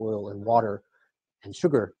vegetable oil and water and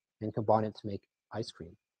sugar and combine it to make ice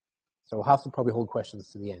cream. So we'll have to probably hold questions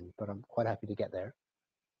to the end, but I'm quite happy to get there.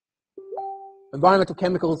 Environmental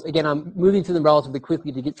chemicals, again, I'm moving through them relatively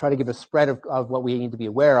quickly to try to give a spread of what we need to be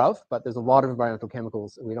aware of, but there's a lot of environmental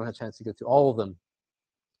chemicals, and we don't have a chance to go through all of them.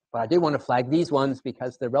 But I did want to flag these ones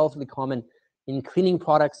because they're relatively common in cleaning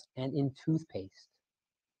products and in toothpaste.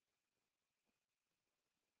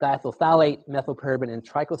 Diethyl phthalate, methylparaben, and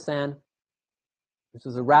triclosan. This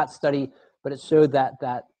was a rat study, but it showed that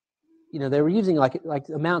they were using like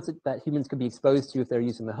amounts that humans could be exposed to if they're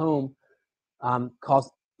using the home,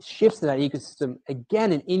 caused shifts in that ecosystem,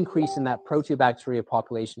 again, an increase in that proteobacteria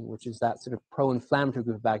population, which is that sort of pro-inflammatory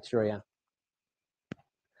group of bacteria.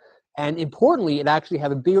 And importantly, it actually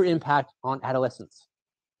had a bigger impact on adolescents.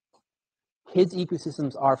 Kids'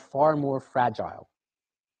 ecosystems are far more fragile,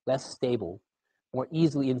 less stable, more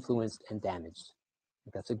easily influenced and damaged.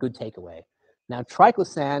 That's a good takeaway. Now,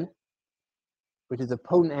 triclosan, which is a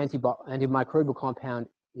potent antimicrobial compound,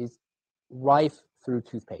 is rife through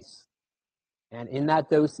toothpaste. And in that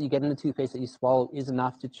dose that you get in the toothpaste that you swallow is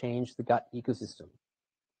enough to change the gut ecosystem.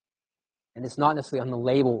 And it's not necessarily on the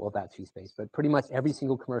label of that toothpaste, but pretty much every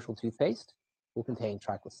single commercial toothpaste will contain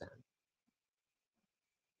triclosan.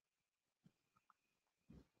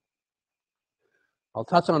 I'll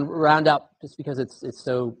touch on Roundup just because it's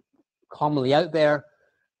so commonly out there.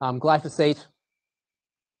 Glyphosate,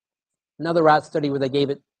 another rat study where they gave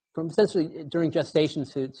it from essentially during gestation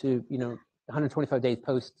to 125 days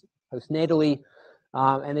postnatally,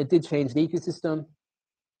 and it did change the ecosystem,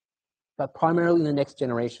 but primarily in the next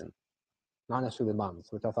generation, not necessarily the mums,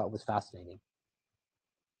 which I thought was fascinating.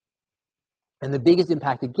 And the biggest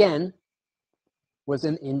impact, again, was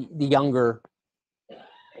in the younger,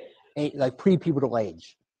 like pre-pubertal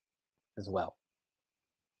age as well.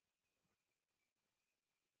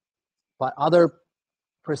 But other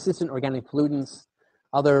persistent organic pollutants,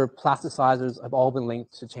 other plasticizers have all been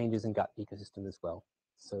linked to changes in gut ecosystem as well.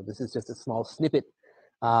 So this is just a small snippet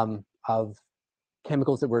of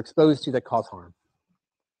chemicals that we're exposed to that cause harm.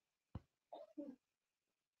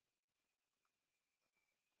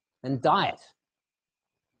 And diet.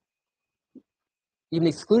 Even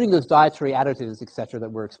excluding those dietary additives, etc.,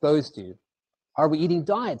 that we're exposed to, are we eating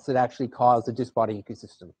diets that actually cause a dysbiotic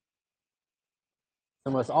ecosystem?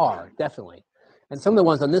 Some of us are, definitely. And some of the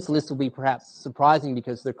ones on this list will be perhaps surprising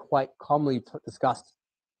because they're quite commonly discussed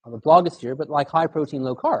on the blogosphere, but like high protein,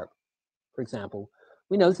 low carb, for example.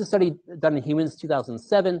 We know this is a study done in humans,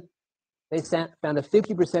 2007. They found a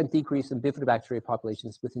 50% decrease in bifidobacteria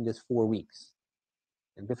populations within just 4 weeks.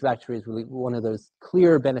 And bifidobacteria is really one of those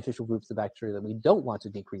clear beneficial groups of bacteria that we don't want to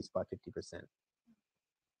decrease by 50%.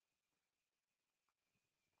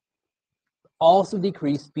 Also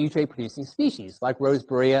decreased butyrate-producing species like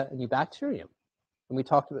Roseburia and Eubacterium. And we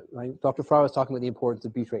talked about, like Dr. Fry was talking about the importance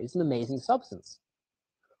of butyrate. It's an amazing substance.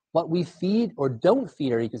 What we feed or don't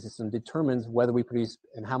feed our ecosystem determines whether we produce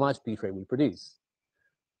and how much butyrate we produce.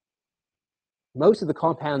 Most of the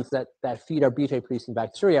compounds that feed our butyrate-producing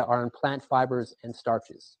bacteria are in plant fibers and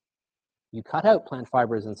starches. You cut out plant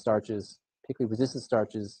fibers and starches, particularly resistant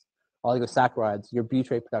starches, oligosaccharides, your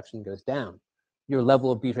butyrate production goes down. Your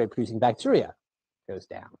level of butyrate-producing bacteria goes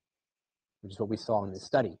down, which is what we saw in this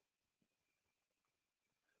study.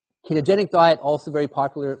 Ketogenic diet, also very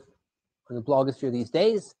popular on the blogosphere these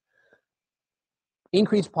days.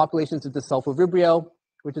 Increased populations of desulfovibrio,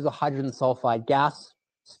 which is a hydrogen sulfide gas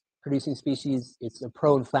producing species. It's a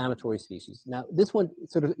pro-inflammatory species. Now, this one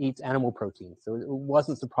sort of eats animal protein, so it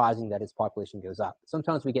wasn't surprising that its population goes up.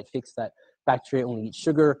 Sometimes we get fixed that bacteria only eat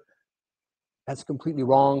sugar. That's completely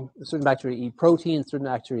wrong. Certain bacteria eat protein, certain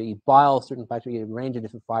bacteria eat bile, certain bacteria eat a range of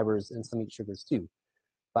different fibers, and some eat sugars too.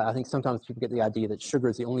 But I think sometimes people get the idea that sugar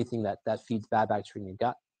is the only thing that feeds bad bacteria in your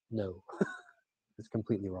gut. No, it's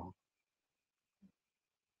completely wrong.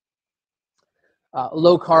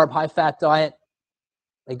 Low carb, high fat diet.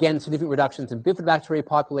 Again, significant reductions in bifidobacteria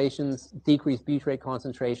populations, decreased butyrate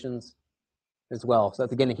concentrations as well. So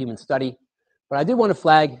that's again a human study. But I did want to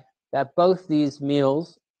flag that both these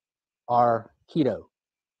meals are keto,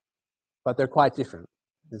 but they're quite different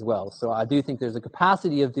as well. So I do think there's a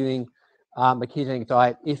capacity of doing a ketogenic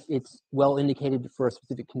diet if it's well indicated for a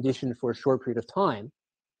specific condition for a short period of time,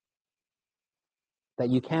 that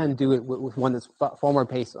you can do it with one that's far more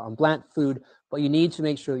based on plant food, but you need to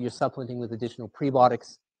make sure you're supplementing with additional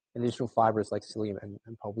prebiotics and additional fibers like psyllium and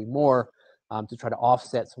probably more to try to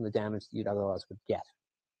offset some of the damage that you'd otherwise would get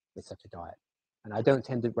with such a diet. And I don't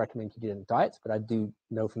tend to recommend ketogenic diets, but I do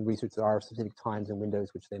know from research there are specific times and windows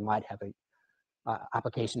which they might have a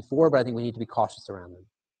application for, but I think we need to be cautious around them.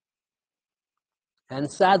 And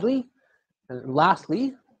sadly, and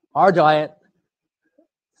lastly, our diet,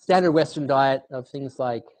 standard Western diet of things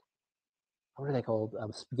like, what are they called?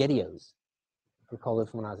 SpaghettiOs. I recall it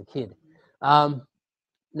from when I was a kid.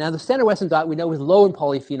 Now, the standard Western diet we know is low in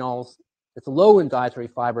polyphenols. It's low in dietary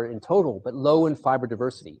fiber in total, but low in fiber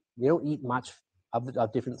diversity. We don't eat much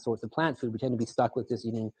of different sorts of plant food. We tend to be stuck with just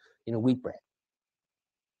eating, wheat bread,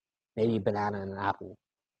 maybe a banana and an apple.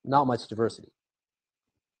 Not much diversity.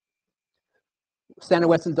 Standard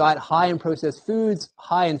Western diet, high in processed foods,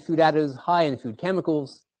 high in food additives, high in food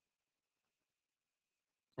chemicals.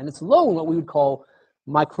 And it's low in what we would call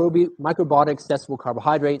microbiotic accessible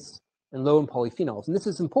carbohydrates and low in polyphenols. And this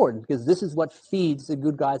is important because this is what feeds the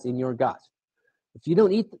good guys in your gut. If you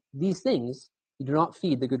don't eat these things, you do not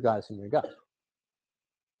feed the good guys in your gut.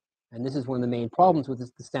 And this is one of the main problems with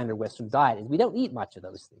the standard Western diet, is we don't eat much of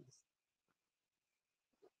those things.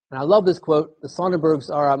 And I love this quote. The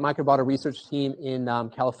Sonnenbergs are a microbiota research team in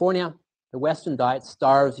California. The Western diet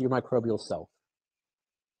starves your microbial self.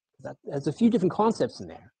 There's a few different concepts in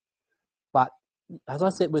there. But as I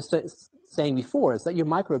was saying before, is that your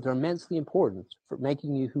microbes are immensely important for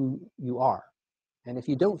making you who you are. And if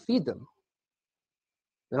you don't feed them,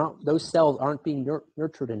 those cells aren't being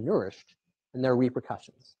nurtured and nourished, and there are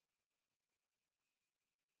repercussions.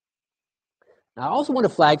 Now, I also want to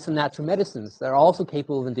flag some natural medicines that are also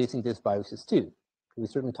capable of inducing dysbiosis too. We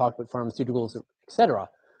certainly talked about pharmaceuticals, etc.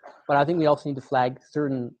 But I think we also need to flag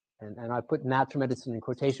certain, and I put natural medicine in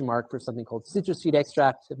quotation mark for something called citrus seed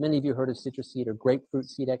extract. Have many of you heard of citrus seed or grapefruit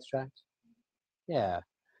seed extract? Yeah.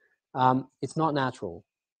 It's not natural,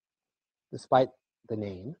 despite the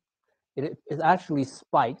name. It is actually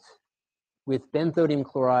spiked with benzodium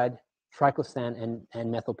chloride, triclosan,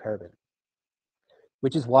 and methylparaben,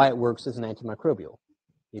 which is why it works as an antimicrobial.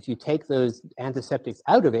 If you take those antiseptics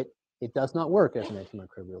out of it, it does not work as an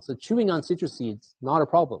antimicrobial. So chewing on citrus seeds, not a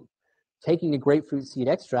problem. Taking a grapefruit seed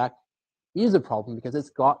extract is a problem because it's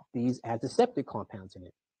got these antiseptic compounds in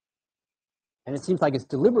it. And it seems like it's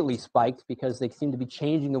deliberately spiked because they seem to be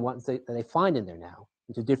changing the ones that they find in there now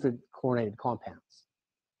into different chlorinated compounds.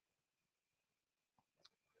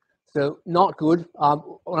 So not good.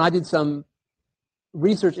 When I did some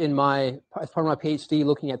research as part of my PhD,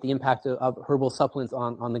 looking at the impact of herbal supplements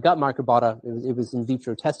on the gut microbiota, it was in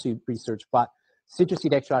vitro test tube research, but citrus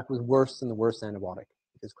seed extract was worse than the worst antibiotic,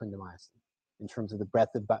 which is clindamycin, in terms of the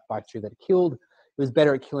breadth of bacteria that it killed. It was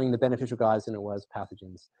better at killing the beneficial guys than it was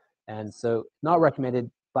pathogens. And so not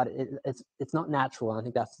recommended, but it's not natural. And I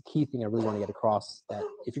think that's the key thing I really want to get across, that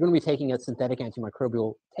if you're going to be taking a synthetic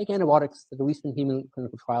antimicrobial, take antibiotics that at least in human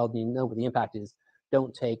clinical trials, you know what the impact is.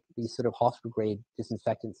 Don't take these sort of hospital-grade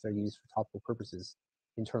disinfectants that are used for topical purposes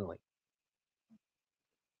internally.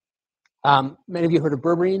 Many of you heard of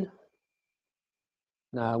berberine.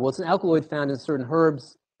 Well, it's an alkaloid found in certain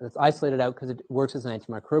herbs. It's isolated out because it works as an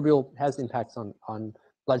antimicrobial. It has impacts on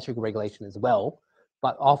blood sugar regulation as well,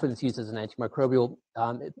 but often it's used as an antimicrobial.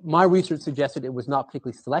 My research suggested it was not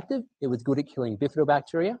particularly selective. It was good at killing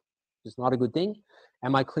bifidobacteria, which is not a good thing.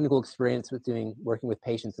 And my clinical experience with working with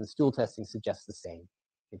patients and stool testing suggests the same.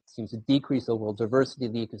 It seems to decrease overall diversity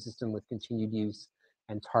of the ecosystem with continued use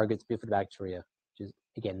and targets bifidobacteria, which is,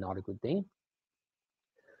 again, not a good thing.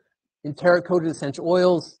 Enteric-coated essential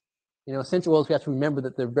oils. Essential oils, we have to remember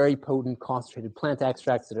that they're very potent, concentrated plant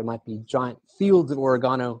extracts, that there might be giant fields of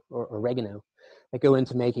oregano or oregano that go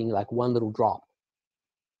into making like one little drop.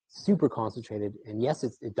 Super concentrated, and yes,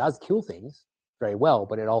 it does kill things very well,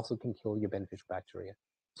 but it also can kill your beneficial bacteria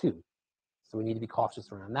too. So we need to be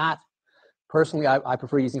cautious around that. Personally, I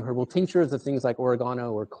prefer using herbal tinctures of things like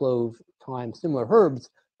oregano or clove, thyme, similar herbs,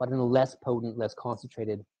 but in a less potent, less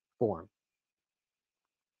concentrated form.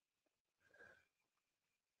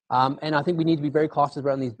 And I think we need to be very cautious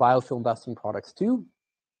around these biofilm busting products too,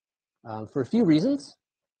 for a few reasons.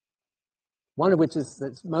 One of which is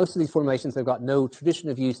that most of these formulations have got no tradition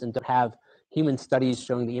of use and don't have human studies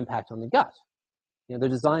showing the impact on the gut. They're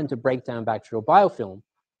designed to break down bacterial biofilm.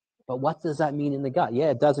 But what does that mean in the gut?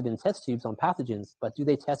 Yeah, it does it in test tubes on pathogens, but do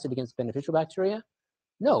they test it against beneficial bacteria?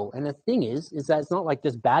 No. And the thing is that it's not like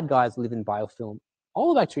just bad guys live in biofilm.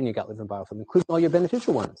 All the bacteria in your gut live in biofilm, including all your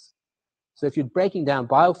beneficial ones. So if you're breaking down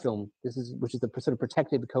biofilm, which is the sort of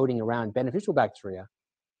protective coating around beneficial bacteria,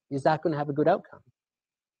 is that going to have a good outcome?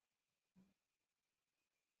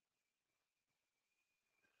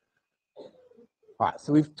 All right,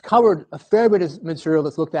 so we've covered a fair bit of material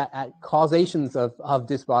that's looked at causations of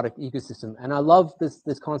dysbiotic ecosystem. And I love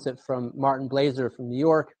this concept from Martin Blaser from New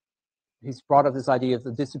York. He's brought up this idea of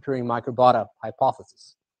the disappearing microbiota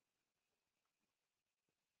hypothesis.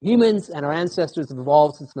 Humans and our ancestors have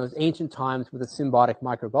evolved since the most ancient times with a symbiotic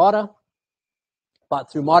microbiota.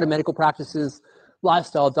 But through modern medical practices,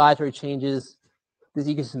 lifestyle, dietary changes, this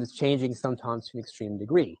ecosystem is changing sometimes to an extreme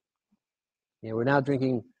degree. We're now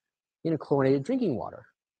drinking chlorinated drinking water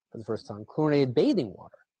for the first time, chlorinated bathing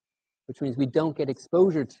water, which means we don't get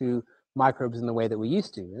exposure to microbes in the way that we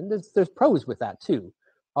used to. And there's pros with that too.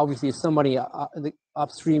 Obviously, if somebody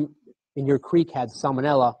upstream in your creek had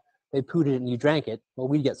salmonella, they pooed it and you drank it, well,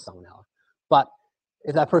 we'd get salmonella. But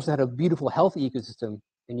if that person had a beautiful, healthy ecosystem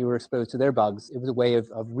and you were exposed to their bugs, it was a way of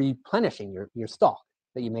replenishing your stock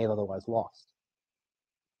that you may have otherwise lost.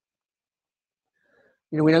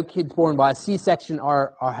 We know kids born by a C-section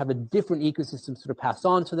have a different ecosystem sort of passed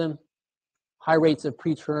on to them. High rates of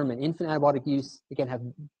preterm and infant antibiotic use, again, have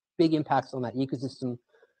big impacts on that ecosystem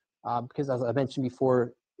because, as I mentioned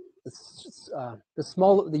before,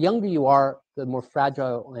 the younger you are, the more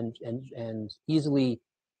fragile and easily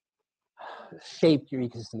shaped your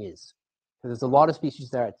ecosystem is. So there's a lot of species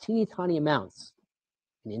that are at teeny tiny amounts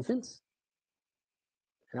in infants.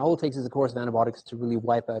 And all it takes is a course of antibiotics to really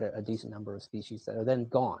wipe out a decent number of species that are then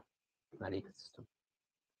gone from that ecosystem.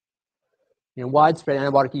 Widespread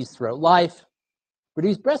antibiotic use throughout life,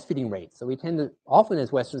 reduced breastfeeding rates. So we tend to often,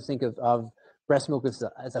 as Westerners, think of breast milk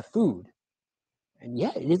as a food. And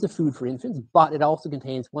yeah, it is a food for infants, but it also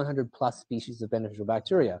contains 100 plus species of beneficial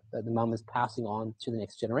bacteria that the mom is passing on to the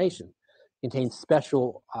next generation. It contains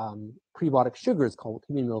special prebiotic sugars called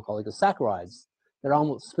community milk oligosaccharides that are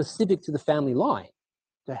almost specific to the family line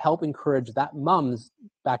to help encourage that mom's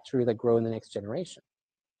bacteria that grow in the next generation.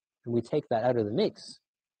 And we take that out of the mix,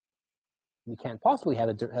 we can't possibly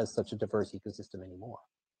have such a diverse ecosystem anymore.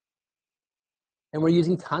 And we're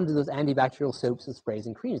using tons of those antibacterial soaps and sprays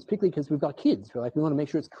and creams, particularly because we've got kids. We're like, we want to make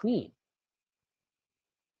sure it's clean.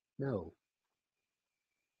 No.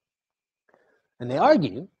 And they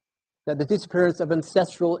argue that the disappearance of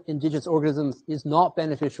ancestral indigenous organisms is not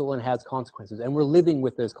beneficial and has consequences. And we're living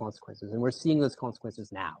with those consequences, and we're seeing those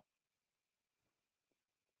consequences now.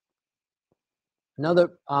 Another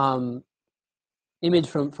image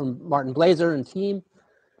from Martin Blaser and team.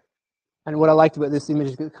 And what I liked about this image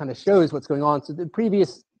is it kind of shows what's going on. So the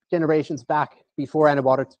previous generations back before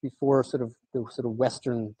antibiotics, before the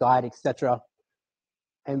Western diet, etc.,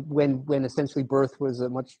 and when essentially birth was a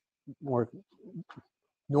much more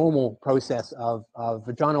normal process of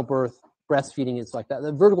vaginal birth, breastfeeding is like that.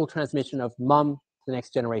 The vertical transmission of mom to the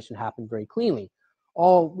next generation happened very cleanly.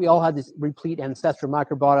 We all had this replete ancestral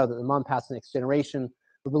microbiota that the mom passed to the next generation.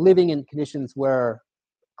 We were living in conditions where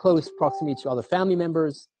close proximity to other family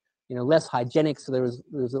members, less hygienic, so there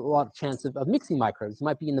was a lot of chance of mixing microbes. You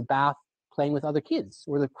might be in the bath playing with other kids,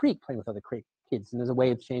 or the creek playing with other kids, and there's a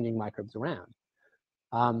way of changing microbes around.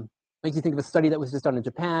 Makes you think of a study that was just done in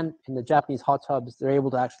Japan. In the Japanese hot tubs, they're able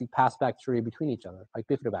to actually pass bacteria between each other, like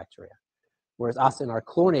bifidobacteria, whereas us in our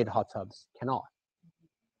chlorinated hot tubs cannot.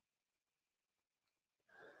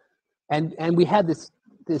 And we had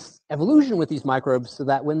this evolution with these microbes so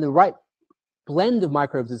that when the right blend of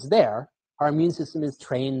microbes is there, our immune system is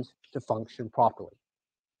trained to function properly.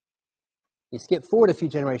 You skip forward a few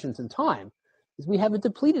generations in time, is we have a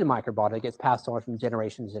depleted microbiota that gets passed on from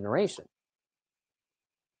generation to generation.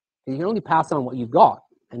 You can only pass on what you've got.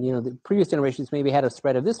 And the previous generations maybe had a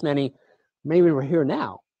spread of this many, maybe we're here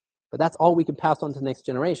now. But that's all we can pass on to the next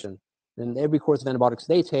generation. And every course of antibiotics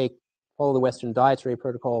they take, follow the Western dietary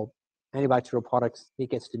protocol, antibacterial products,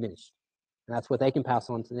 it gets diminished. And that's what they can pass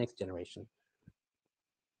on to the next generation.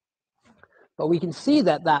 But we can see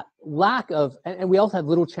that lack of, and we also have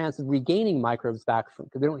little chance of regaining microbes back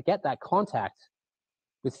because they don't get that contact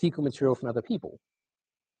with fecal material from other people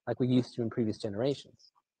like we used to in previous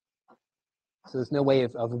generations. So there's no way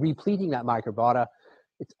of repleting that microbiota.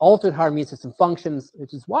 It's altered how our immune system functions,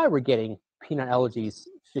 which is why we're getting peanut allergies,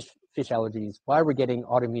 fish allergies, why we're getting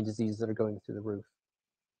autoimmune diseases that are going through the roof.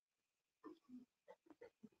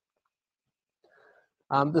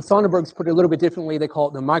 The Sonnenbergs put it a little bit differently. They call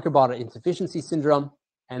it the microbiota insufficiency syndrome,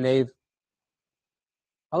 and they've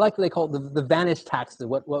I like what they call it the vanished taxa,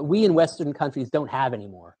 what we in Western countries don't have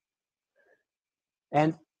anymore.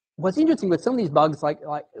 And what's interesting with some of these bugs, like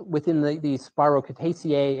within the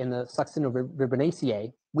𝗠𝗶𝗰𝗿𝘆 and the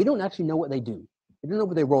𝗧cie𝗱𝗶𝗀𝘀𝗀𝘀, we don't actually know what they do. We don't know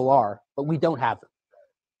what their role are, but we don't have them.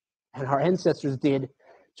 And our ancestors did,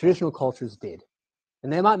 traditional cultures did.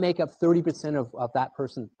 And they might make up 30% of that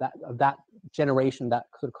person, of that generation, that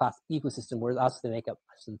class ecosystem, whereas us, they make up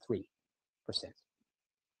less than 3%.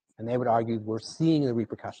 And they would argue we're seeing the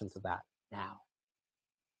repercussions of that now.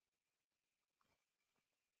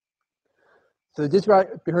 So the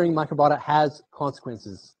dietary microbiota has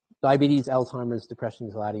consequences: diabetes, Alzheimer's, depression,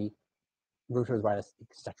 anxiety, rheumatoid arthritis,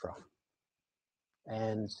 etc.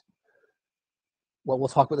 And what we'll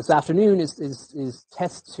talk about this afternoon is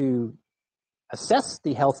tests to assess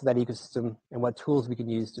the health of that ecosystem and what tools we can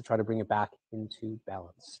use to try to bring it back into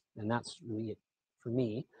balance. And that's really it for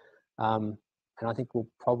me. And I think we'll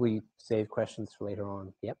probably save questions for later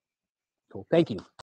on. Yep. Cool. Thank you.